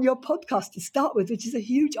 I'm on your podcast to start with, which is a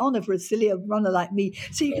huge honor for a silly runner like me.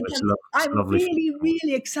 So you can tell I'm really,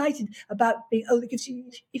 really excited about being old. It gives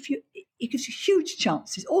you huge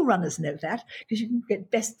chances. All runners know that, because you can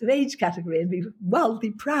get best of age category and be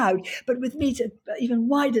wildly proud. But with me, it's even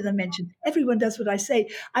wider dimension. Everyone does what I say.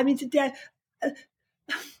 I mean, today.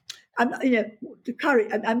 The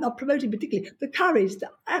curry. I'm not promoting particularly the curries, the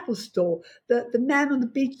Apple store, the man on the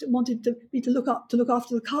beach that wanted me to look after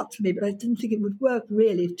the cart for me, but I didn't think it would work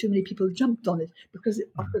really if too many people jumped on it because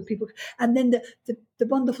people. And then the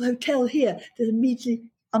wonderful hotel here that immediately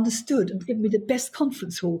understood and given me the best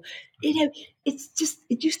conference hall. It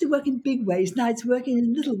used to work in big ways. Now it's working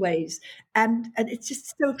in little ways, and it's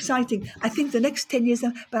just so exciting. I think the next 10 years.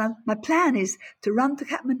 But my plan is to run to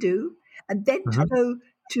Kathmandu and then to go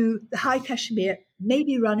to the High Kashmir,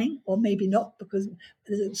 maybe running or maybe not, because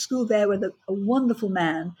there's a school there where a wonderful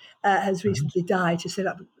man has recently died to set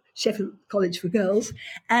up Sheffield College for Girls.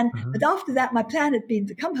 But after that, my plan had been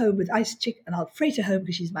to come home with Ice Chick, and I'll freight her home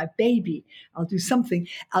because she's my baby. I'll do something.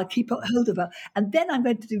 I'll keep hold of her. And then I'm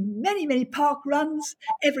going to do many, many park runs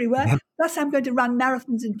everywhere. Plus, I'm going to run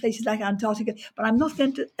marathons in places like Antarctica. But I'm not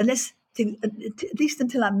going to, at least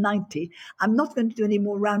until I'm 90, I'm not going to do any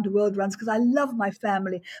more round the world runs because I love my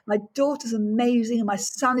family. My daughter's amazing and my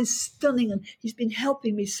son is stunning and he's been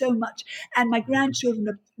helping me so much. And my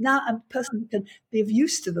grandchildren now I'm a person who can be of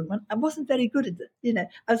use to them. I wasn't very good at it.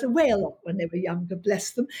 I was away a lot when they were younger,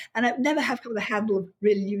 bless them. And I never have got the handle of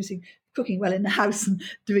really cooking well in the house and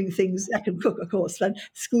doing things. I can cook, of course, but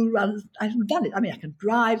school runs, I haven't done it. I mean, I can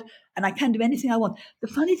drive and I can do anything I want. The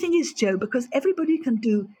funny thing is, Joe, because everybody can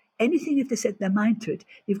do anything if they set their mind to it,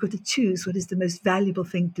 you've got to choose what is the most valuable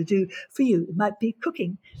thing to do for you. It might be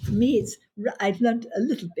cooking. For me, I've learned a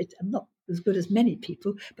little bit. I'm not as good as many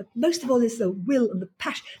people, but most of all is the will and the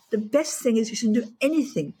passion. The best thing is you shouldn't do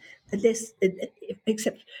anything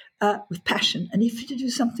except with passion. And if you do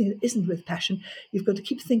something that isn't with passion, you've got to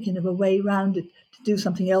keep thinking of a way around it to do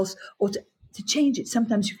something else or to change it.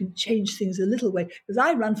 Sometimes you can change things a little way, because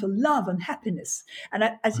I run for love and happiness. And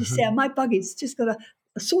as you say, on my buggy, it's just got a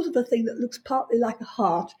sort of a thing that looks partly like a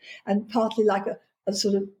heart and partly like a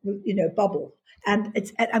sort of, bubble. And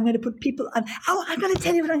I'm going to put people on. Oh, I'm going to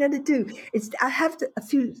tell you what I'm going to do. I have a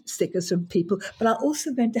few stickers from people, but I'm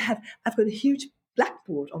also going to I've got a huge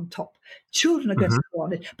blackboard on top. Children are going to go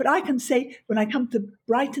on it. But I can say, when I come to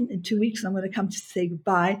Brighton in 2 weeks, and I'm going to come to say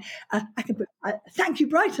goodbye, I can put, thank you,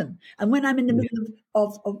 Brighton. And when I'm in the middle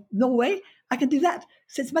of Norway, I can do that.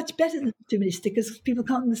 So it's much better than too many stickers. People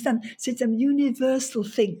can't understand. So it's a universal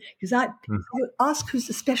thing. Because you ask who's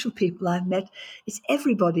the special people I've met, it's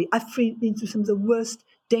everybody. I've been through some of the worst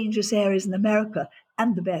dangerous areas in America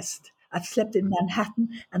and the best. I've slept in Manhattan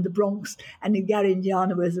and the Bronx and in Gary,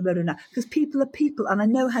 Indiana, where's the murder now. Because people are people, and I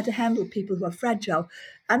know how to handle people who are fragile.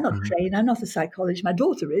 I'm not trained. I'm not a psychologist. My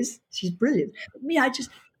daughter is. She's brilliant. But me, I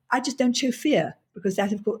just don't show fear, because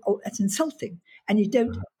that's insulting, and you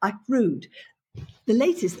don't act rude. The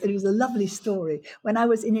latest, it was a lovely story. When I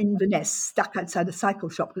was in Inverness, stuck outside a cycle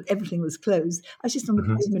shop because everything was closed, I was just on the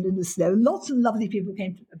Hmm. pavement in the snow. Lots of lovely people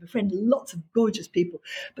came to befriend, lots of gorgeous people.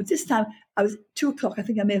 But this time, I was 2 o'clock, I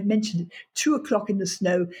think I may have mentioned it, 2 o'clock in the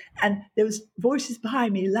snow, and there was voices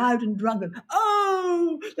behind me, loud and drunken.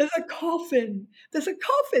 Oh, there's a coffin! There's a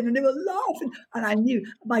coffin! And they were laughing. And I knew,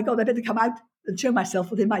 my God, I better come out and show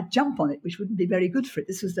myself, or they might jump on it, which wouldn't be very good for it.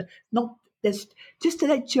 This was not, there's, just to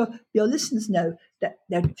let your listeners know that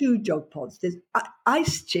there are two jog pods. There's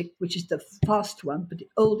Ice Chick, which is the fast one, but the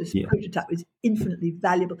oldest Yeah. prototype is infinitely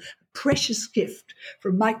valuable, a precious gift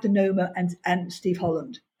from Mike Denoma and Steve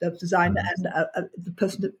Holland, the designer and the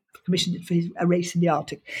person that commissioned it for a race in the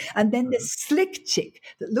Arctic. And then there's Slick Chick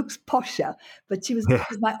that looks posher, but she was Yeah.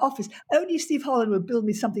 in my office. Only Steve Holland would build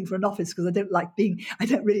me something for an office because I don't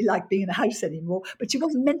really like being in a house anymore. But she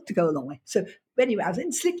wasn't meant to go a long way. So anyway, I was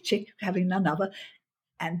in Slick Chick, having none other.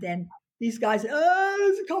 And then these guys, oh,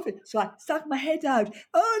 there's a coffin. So I stuck my head out.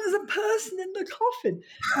 Oh, there's a person in the coffin.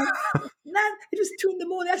 And man, it was 2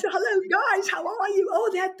 a.m. I said, hello, guys, how are you?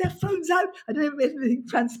 Oh, they had their phones out. I don't know if anything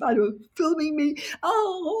transpired. They were filming me.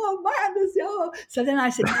 Oh man, So then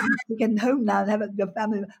I said, we're getting home now and have your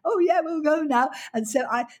family. Oh, yeah, we'll go now. And so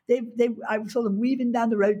I was sort of weaving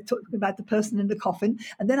down the road talking about the person in the coffin.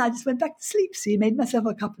 And then I just went back to sleep. So I made myself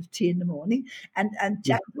a cup of tea in the morning and Yeah.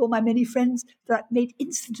 chatted with all my many friends that I made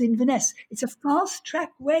instantly in Inverness. It's a fast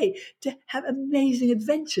track way to have amazing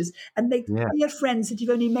adventures and make Yeah. dear friends that you've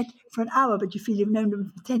only met for an hour, but you feel you've known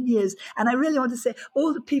them for 10 years. And I really want to say,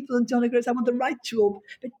 all the people in John O'Groats, I want to write you all.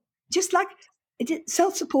 But just like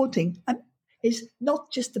self-supporting, is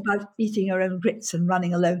not just about eating your own grits and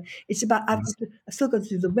running alone. It's about, I've still got to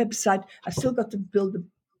do the website. I've still got to build the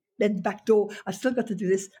back door. I've still got to do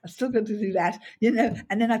this. I've still got to do that,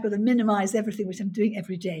 and then I've got to minimize everything which I'm doing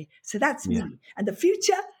every day. So that's Yeah. me. And the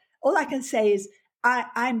future, all I can say is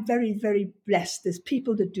I'm very, very blessed. There's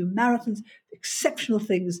people that do marathons, exceptional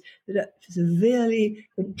things, that are severely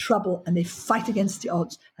in trouble and they fight against the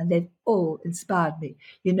odds, and they've all inspired me.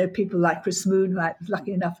 People like Chris Moon, who I was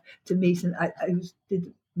lucky enough to meet, and I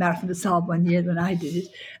did Marathon de Sable one year when I did it.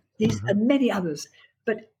 These and many others.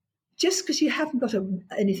 But just because you haven't got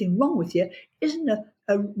anything wrong with you isn't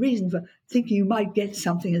a reason for thinking you might get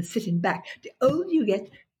something and sitting back. The older you get,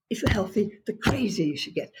 if you're healthy, the crazier you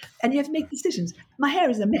should get. And you have to make decisions. My hair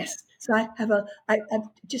is a mess. So I've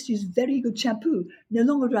just used very good shampoo. No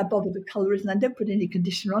longer do I bother to color it, and I don't put any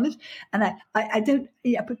conditioner on it. And I don't,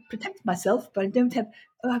 I protect myself, but I don't have,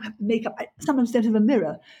 I have makeup. I sometimes don't have a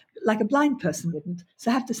mirror, like a blind person wouldn't.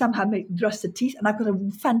 So I have to somehow brush the teeth. And I've got a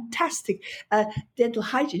fantastic dental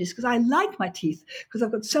hygienist because I like my teeth because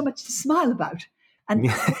I've got so much to smile about. And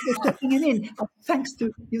Yeah. they're stepping it in, thanks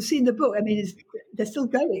to, you'll see in the book, I mean, they're still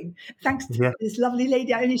going, thanks to Yeah. this lovely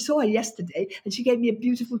lady. I only saw her yesterday, and she gave me a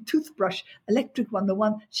beautiful toothbrush, electric one,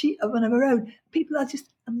 one of her own. People are just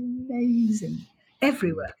amazing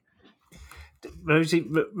everywhere. Rosie,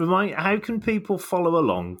 remind, how can people follow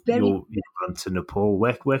along Very your run to Nepal?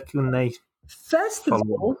 Where can they First of follow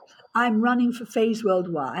along? all, I'm running for Phase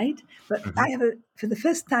Worldwide, but Hmm. I have for the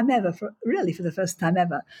first time ever, for the first time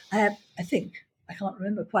ever, I think, I can't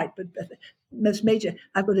remember quite, but most major,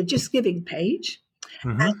 I've got a Just Giving page,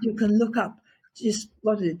 and Hmm. you can look up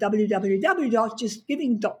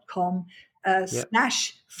www.justgiving.com Yeah.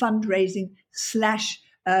 /fundraising/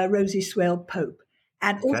 Rosie Swale Pope.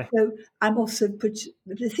 And Okay. also,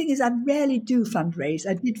 the thing is, I rarely do fundraise.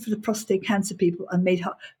 I did for the prostate cancer people and made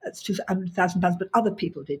 £200,000, but other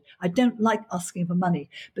people did. I don't like asking for money,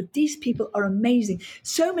 but these people are amazing.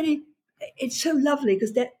 So many, it's so lovely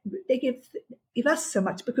because they give us so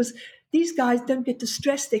much, because these guys don't get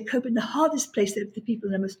distressed. They cope in the hardest place. They're the people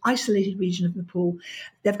in the most isolated region of Nepal.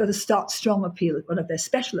 They've got a Start Strong appeal, one of their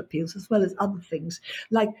special appeals, as well as other things.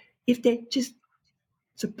 Like if they just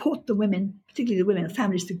support the women, particularly the women and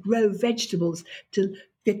families, to grow vegetables, to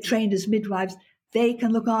get trained as midwives, they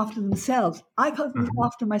can look after themselves. I can't look Hmm.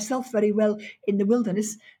 after myself very well in the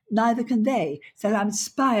wilderness, neither can they. So I'm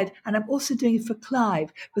inspired, and I'm also doing it for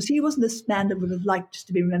Clive, because he wasn't this man that would have liked just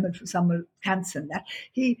to be remembered for some cancer and that.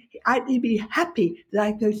 He'd be happy that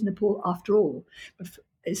I go to Nepal after all.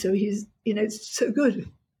 So he's, it's so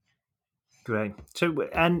good. Great. So,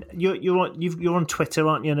 and you're on Twitter,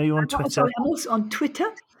 aren't you? No, you're on Twitter. I'm also on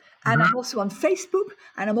Twitter, and I'm Hmm. also on Facebook,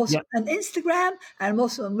 and I'm also Yeah. on Instagram, and I'm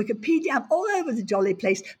also on Wikipedia. I'm all over the jolly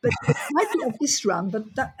place. But the title of this run,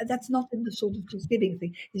 but that's not in the sort of just giving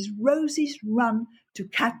thing, is Rosie's Run to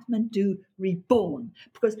Kathmandu Reborn.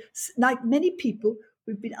 Because like many people,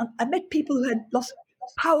 I met people who had lost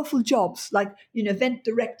powerful jobs, like event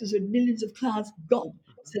directors with millions of clients gone.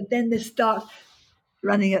 So then they start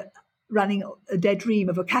running running a dead dream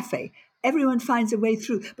of a cafe. Everyone finds a way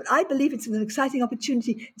through. But I believe it's an exciting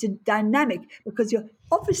opportunity. It's a dynamic because you're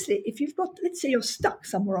obviously, if you've got, let's say you're stuck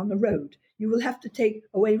somewhere on the road, you will have to take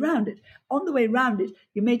a way round it. On the way round it,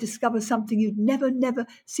 you may discover something you'd never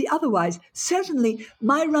see otherwise. Certainly,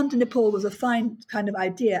 my run to Nepal was a fine kind of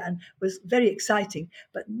idea and was very exciting.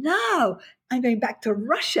 But now I'm going back to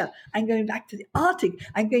Russia. I'm going back to the Arctic.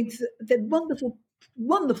 I'm going to the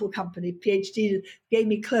wonderful company, PhD, that gave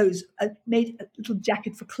me clothes. I made a little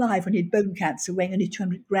jacket for Clive when he had bone cancer, weighing only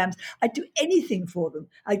 200 grams. I'd do anything for them.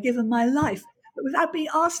 I'd give them my life. But without being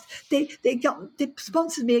asked, they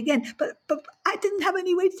sponsored me again. But I didn't have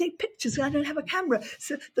any way to take pictures. I don't have a camera.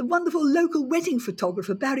 So the wonderful local wedding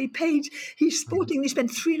photographer, Barry Page, he's sporting. We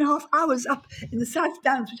spent 3.5 hours up in the South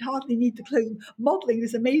Downs, which hardly need the clothes, modelling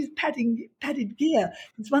this amazing padded gear.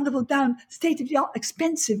 It's wonderful down, state-of-the-art,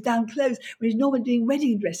 expensive down clothes when he's normally doing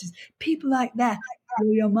wedding dresses. People like that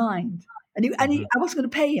blow your mind. I wasn't going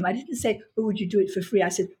to pay him. I didn't say, "Oh, would you do it for free?" I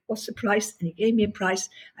said, "What's the price?" And he gave me a price.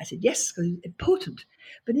 I said, "Yes," because it's important.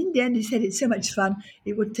 But in the end, he said it's so much fun,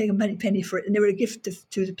 he wouldn't take a penny for it. And they were a gift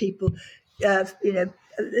to the people.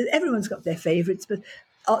 Everyone's got their favourites, but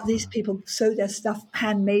these people sew their stuff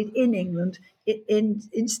handmade in England, in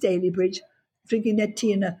Stalybridge, drinking their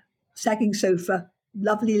tea in a sagging sofa.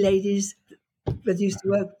 Lovely ladies that used to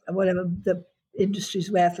work, whatever the industries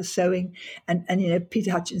were for sewing. And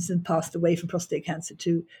Peter Hutchinson passed away from prostate cancer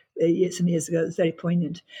too some years ago. It was very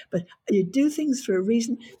poignant. But you do things for a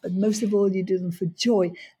reason, but most of all, you do them for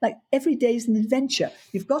joy. Like every day is an adventure.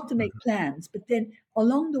 You've got to make plans, but then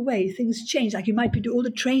along the way, things change. Like you might do all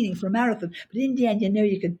the training for a marathon, but in the end,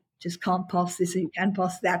 you just can't pass this or you can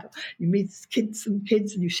pass that. You meet some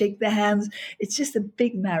kids and you shake their hands. It's just a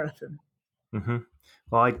big marathon. Mm-hmm.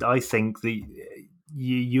 Well, I think that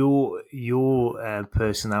your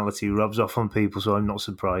personality rubs off on people, so I'm not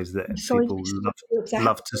surprised that people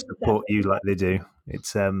love to support you like they do.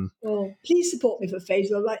 It's Well, please support me for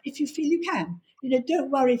Facebook. Like, if you feel you can, don't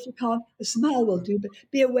worry if you can't. A smile will do, but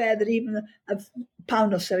be aware that even a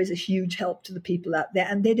pound or so is a huge help to the people out there,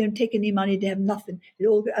 and they don't take any money. They have nothing.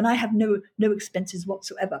 And I have no expenses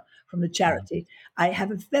whatsoever from the charity. I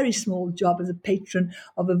have a very small job as a patron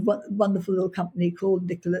of a wonderful little company called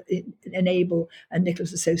Enable and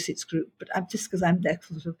Nicholas Associates Group. But I'm just because I'm their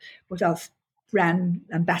sort of what else. Brand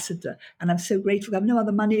ambassador, and I'm so grateful. I have no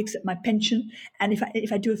other money except my pension, and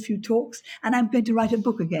if I do a few talks, and I'm going to write a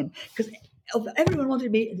book again because everyone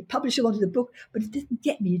wanted me. The publisher wanted a book, but it didn't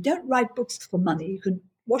get me. You don't write books for money. You can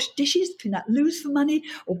wash dishes, clean out loos for money,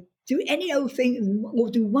 or do any old thing, or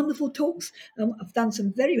do wonderful talks. I've done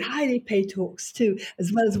some very highly paid talks too,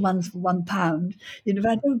 as well as ones for £1.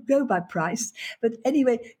 I don't go by price, but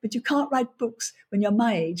anyway. But you can't write books when you're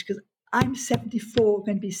my age because I'm 74,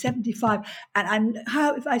 going to be 75, and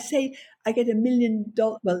if I say I get $1 million,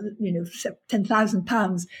 well,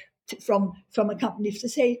 £10,000 from a company to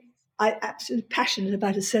say I'm absolutely passionate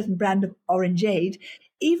about a certain brand of orangeade,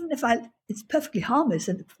 even if it's perfectly harmless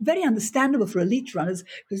and very understandable for elite runners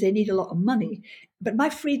because they need a lot of money. But my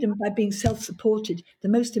freedom by being self-supported, the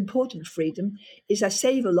most important freedom is I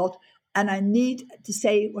save a lot and I need to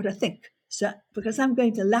say what I think. So because I'm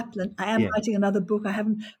going to Lapland, I am writing another book. I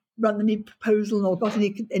haven't run any proposal or got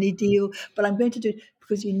any deal, but I'm going to do it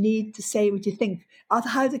because you need to say what you think.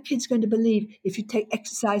 How are the kids going to believe if you take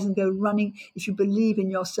exercise and go running, if you believe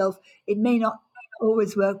in yourself? It may not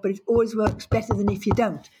always work, but it always works better than if you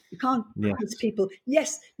don't. You can't promise people,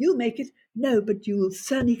 yes, you'll make it. No, but you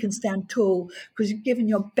certainly can stand tall because you've given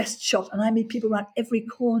your best shot. And I meet people around every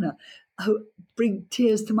corner who bring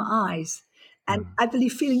tears to my eyes. And I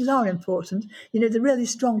believe feelings are important. The really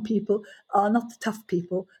strong people are not the tough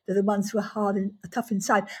people. They're the ones who are hard and tough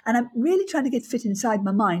inside. And I'm really trying to get fit inside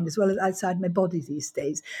my mind as well as outside my body these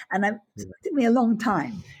days. And it took me a long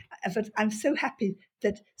time. But I'm so happy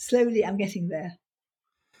that slowly I'm getting there.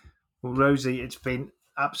 Well, Rosie, it's been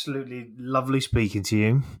absolutely lovely speaking to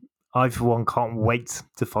you. I, for one, can't wait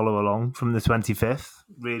to follow along from the 25th.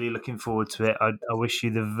 Really looking forward to it. I wish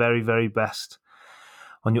you the very, very best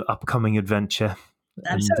on your upcoming adventure.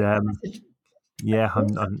 I'm so excited. Yeah, I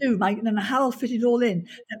don't know how I'll fit it all in.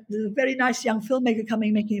 There's a very nice young filmmaker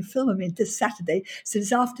coming, making a film of me this Saturday. So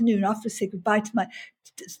this afternoon, after I say goodbye to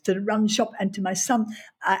the run shop and to my son,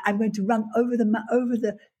 I'm going to run over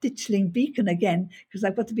the Ditchling Beacon again because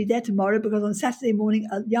I've got to be there tomorrow. Because on Saturday morning,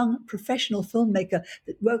 a young professional filmmaker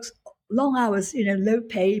that works long hours, low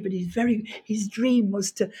pay, but his dream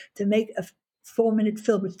was to make a 4-minute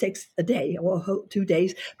film, which takes a day or 2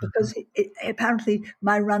 days, because apparently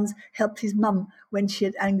my runs helped his mum when she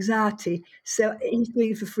had anxiety. So he's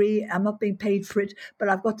doing it for free. I'm not being paid for it, but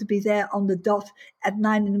I've got to be there on the dot at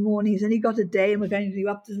 9 in the morning. He's only got a day, and we're going to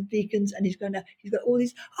go up to the Beacons, and he's got all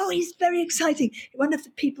these. Oh, he's very exciting. One of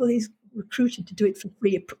the people he's recruited to do it for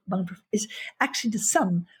free is actually the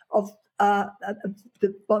son of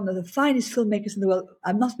one of the finest filmmakers in the world.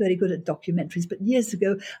 I'm not very good at documentaries, but years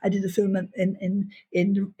ago I did a film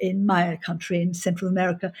in my country in Central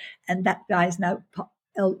America, and that guy is now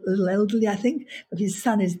a little elderly, I think, but his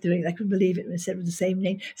son is doing it. I couldn't believe it when I said it was the same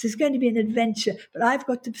name. So it's going to be an adventure, but I've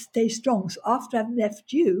got to stay strong. So after I've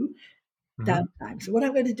left you, downtime. So what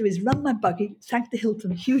I'm going to do is run my buggy, thank the Hilton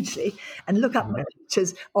hugely, and look up my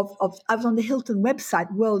pictures of. I was on the Hilton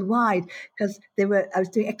website worldwide because I was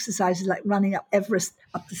doing exercises like running up Everest,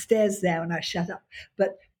 up the stairs there when I shut up.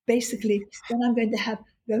 But basically, then I'm going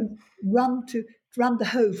to run the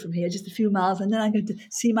Hove from here, just a few miles, and then I'm going to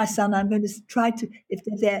see my son. I'm going to try to, if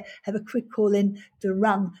they're there, have a quick call in to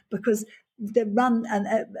run, because the run, and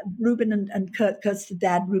Ruben and Kurt's the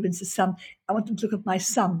dad, Ruben's the son. I want them to look at my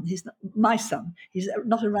son. He's not my son. He's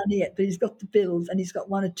not a runner yet, but he's got the build, and he's got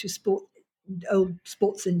 1 or 2 old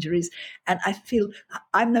sports injuries. And I feel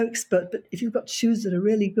I'm no expert, but if you've got shoes that are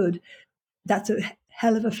really good, that's a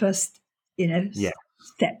hell of a first,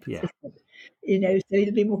 step. Yeah. So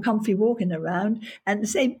it'll be more comfy walking around. And the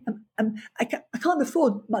same, I can't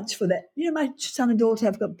afford much for that. My son and daughter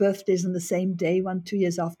have got birthdays on the same day, 2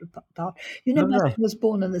 years after apart. My son was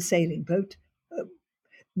born on a sailing boat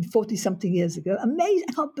 40-something years ago. Amazing.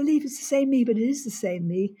 I can't believe it's the same me, but it is the same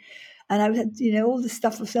me. And I had, all the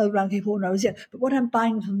stuff for sale around Cape Horn when I was young. But what I'm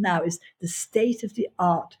buying from now is the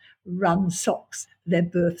state-of-the-art run socks for their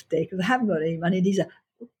birthday, because I haven't got any money. These are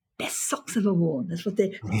best socks ever worn. That's what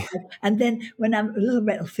they. And then when I'm a little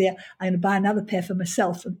wealthier, I'm going to buy another pair for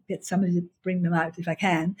myself and get somebody to bring them out if I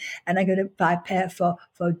can. And I'm going to buy a pair for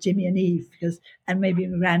Jimmy and Eve, and maybe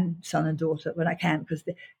my grandson and daughter when I can, because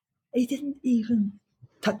they didn't even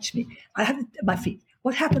touch me. I had my feet.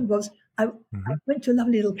 What happened was I went to a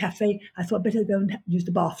lovely little cafe. I thought I'd better go and use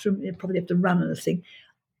the bathroom. I'd probably have to run on the thing.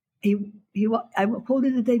 I called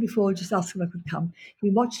in the day before, just asked if I could come.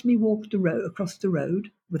 He watched me walk across the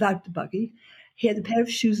road without the buggy. He had a pair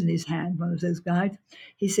of shoes in his hand, one of those guys.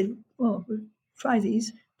 He said, "Well, we'll try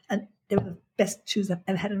these." And they were the best shoes I've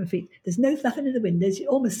ever had on my feet. There's nothing in the windows. You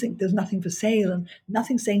almost think there's nothing for sale and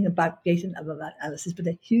nothing saying about gait and other analysis, but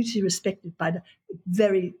they're hugely respected by the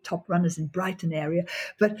very top runners in Brighton area.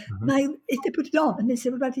 But they put it on and they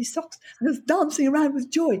said, "What about these socks?" And I was dancing around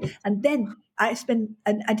with joy. And then I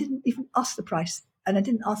didn't even ask the price. And I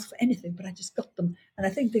didn't ask for anything, but I just got them. And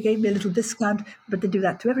I think they gave me a little discount, but they do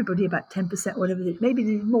that to everybody, about 10%, whatever it is. Maybe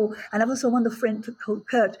they did more. And I've also one friend called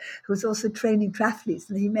Kurt, who was also training triathletes,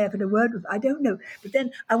 and he may have had a word with, I don't know. But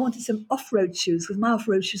then I wanted some off-road shoes, because my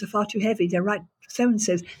off-road shoes are far too heavy. They're right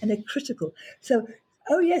so-and-so's, and they're critical. So,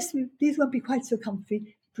 yes, these won't be quite so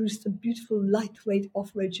comfy. Produced some beautiful, lightweight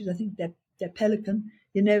off-road shoes. I think they're Pelican,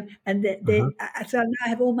 and so now I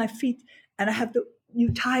have all my feet, and I have the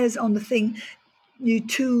new tires on the thing, new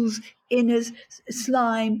tools, inners,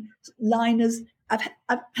 slime, liners.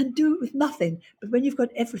 I can do it with nothing. But when you've got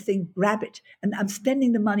everything, grab it. And I'm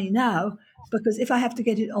spending the money now, because if I have to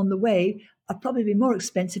get it on the way, I'll probably be more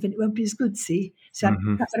expensive and it won't be as good, see? So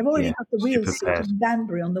I've already got the wheels sorted in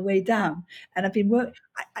Banbury on the way down. And I've been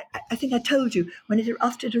I think I told you,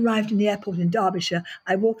 after it arrived in the airport in Derbyshire,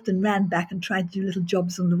 I walked and ran back and tried to do little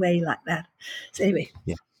jobs on the way like that. So anyway.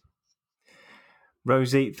 Yeah.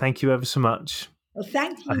 Rosie, thank you ever so much. Well,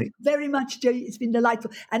 thank you very much, Joe. It's been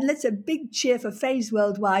delightful. And let's a big cheer for Faze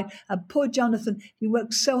Worldwide. And poor Jonathan, he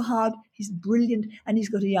works so hard. He's brilliant. And he's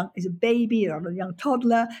a baby, or a young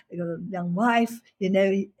toddler. They've got a young wife.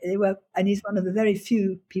 They work, and he's one of the very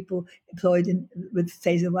few people employed with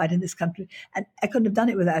Faze Worldwide in this country. And I couldn't have done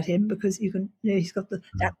it without him, because he's got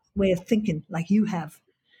that way of thinking like you have.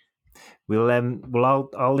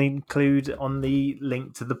 I'll include on the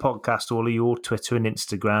link to the podcast all of your Twitter and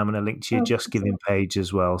Instagram, and a link to your Just Giving page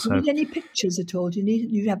as well. Do you need any pictures at all?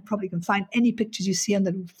 Probably can find any pictures you see on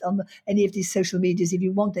any of these social medias. If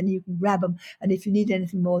you want any, you can grab them. And if you need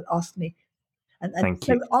anything more, ask me. And I'm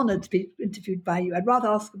so honoured to be interviewed by you. I'd rather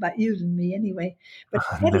ask about you than me anyway. But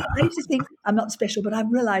I used to think I'm not special, but I've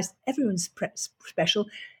realised everyone's special.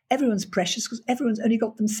 Everyone's precious, because everyone's only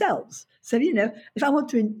got themselves. So, if I want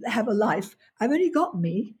to have a life, I've only got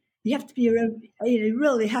me. You have to be your own, you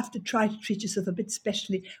really have to try to treat yourself a bit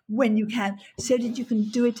specially when you can, so that you can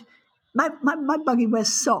do it My buggy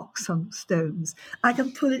wears socks on stones. I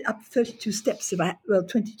can pull it up 32 steps if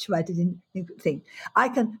 22 I didn't think. I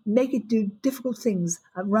can make it do difficult things.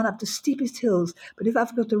 I run up the steepest hills, but if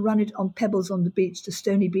I've got to run it on pebbles on the beach, the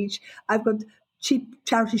stony beach, I've got cheap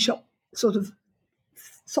charity shop sort of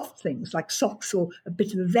soft things like socks or a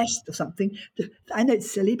bit of a vest or something. I know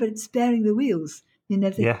it's silly, but it's sparing the wheels. You know,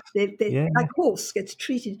 Yes. Yeah. like a horse gets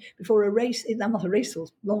treated before a race. I'm not a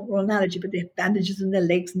racehorse, wrong analogy, but they have bandages on their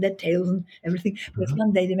legs and their tails and everything. But Mhm.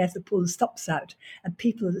 one day they may have to pull the stops out, and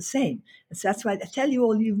people are the same. And so that's why I tell you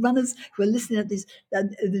all, you runners who are listening to this,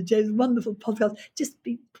 the Joe's wonderful podcast, just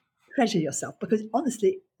treasure yourself, because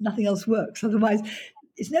honestly, nothing else works. Otherwise,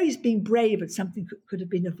 it's no use being brave, but something could have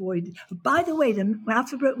been avoided. By the way,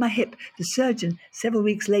 after I broke my hip, the surgeon, several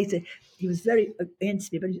weeks later, he was very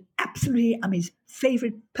against me, but he's absolutely, I'm his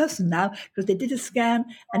favorite person now, because they did a scan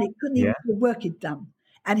and he couldn't even Yeah. get the work it done.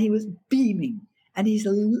 And he was beaming. And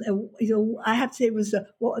I have to say, it was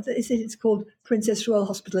what is it? It's called Princess Royal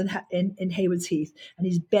Hospital in Haywards Heath, and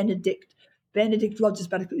he's Benedict Rogers,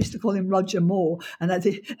 but I used to call him Roger Moore, and I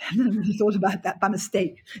thought about that by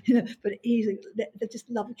mistake, But they're just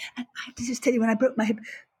lovely. And I have to just tell you, when I broke my hip,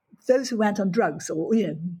 those who went on drugs or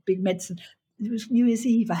big medicine, it was New Year's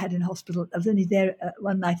Eve I had in hospital. I was only there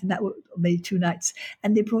one night, and that was maybe 2 nights,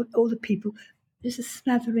 and they brought all the people, just a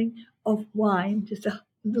smattering of wine, just a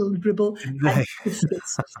little dribble, and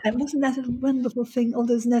biscuits. And wasn't that a wonderful thing? All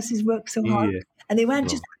those nurses worked so hard. Yeah. And they weren't Well,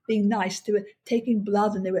 just being nice, they were taking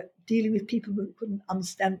blood, and they were dealing with people who couldn't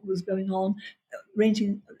understand what was going on,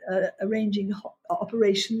 arranging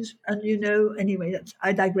operations. And, anyway,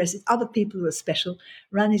 I digress. It's other people who are special.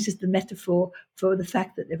 Run is just the metaphor for the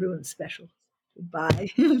fact that everyone's special.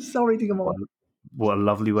 Goodbye. Sorry to go what, on. what a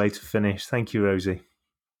lovely way to finish. Thank you, Rosie.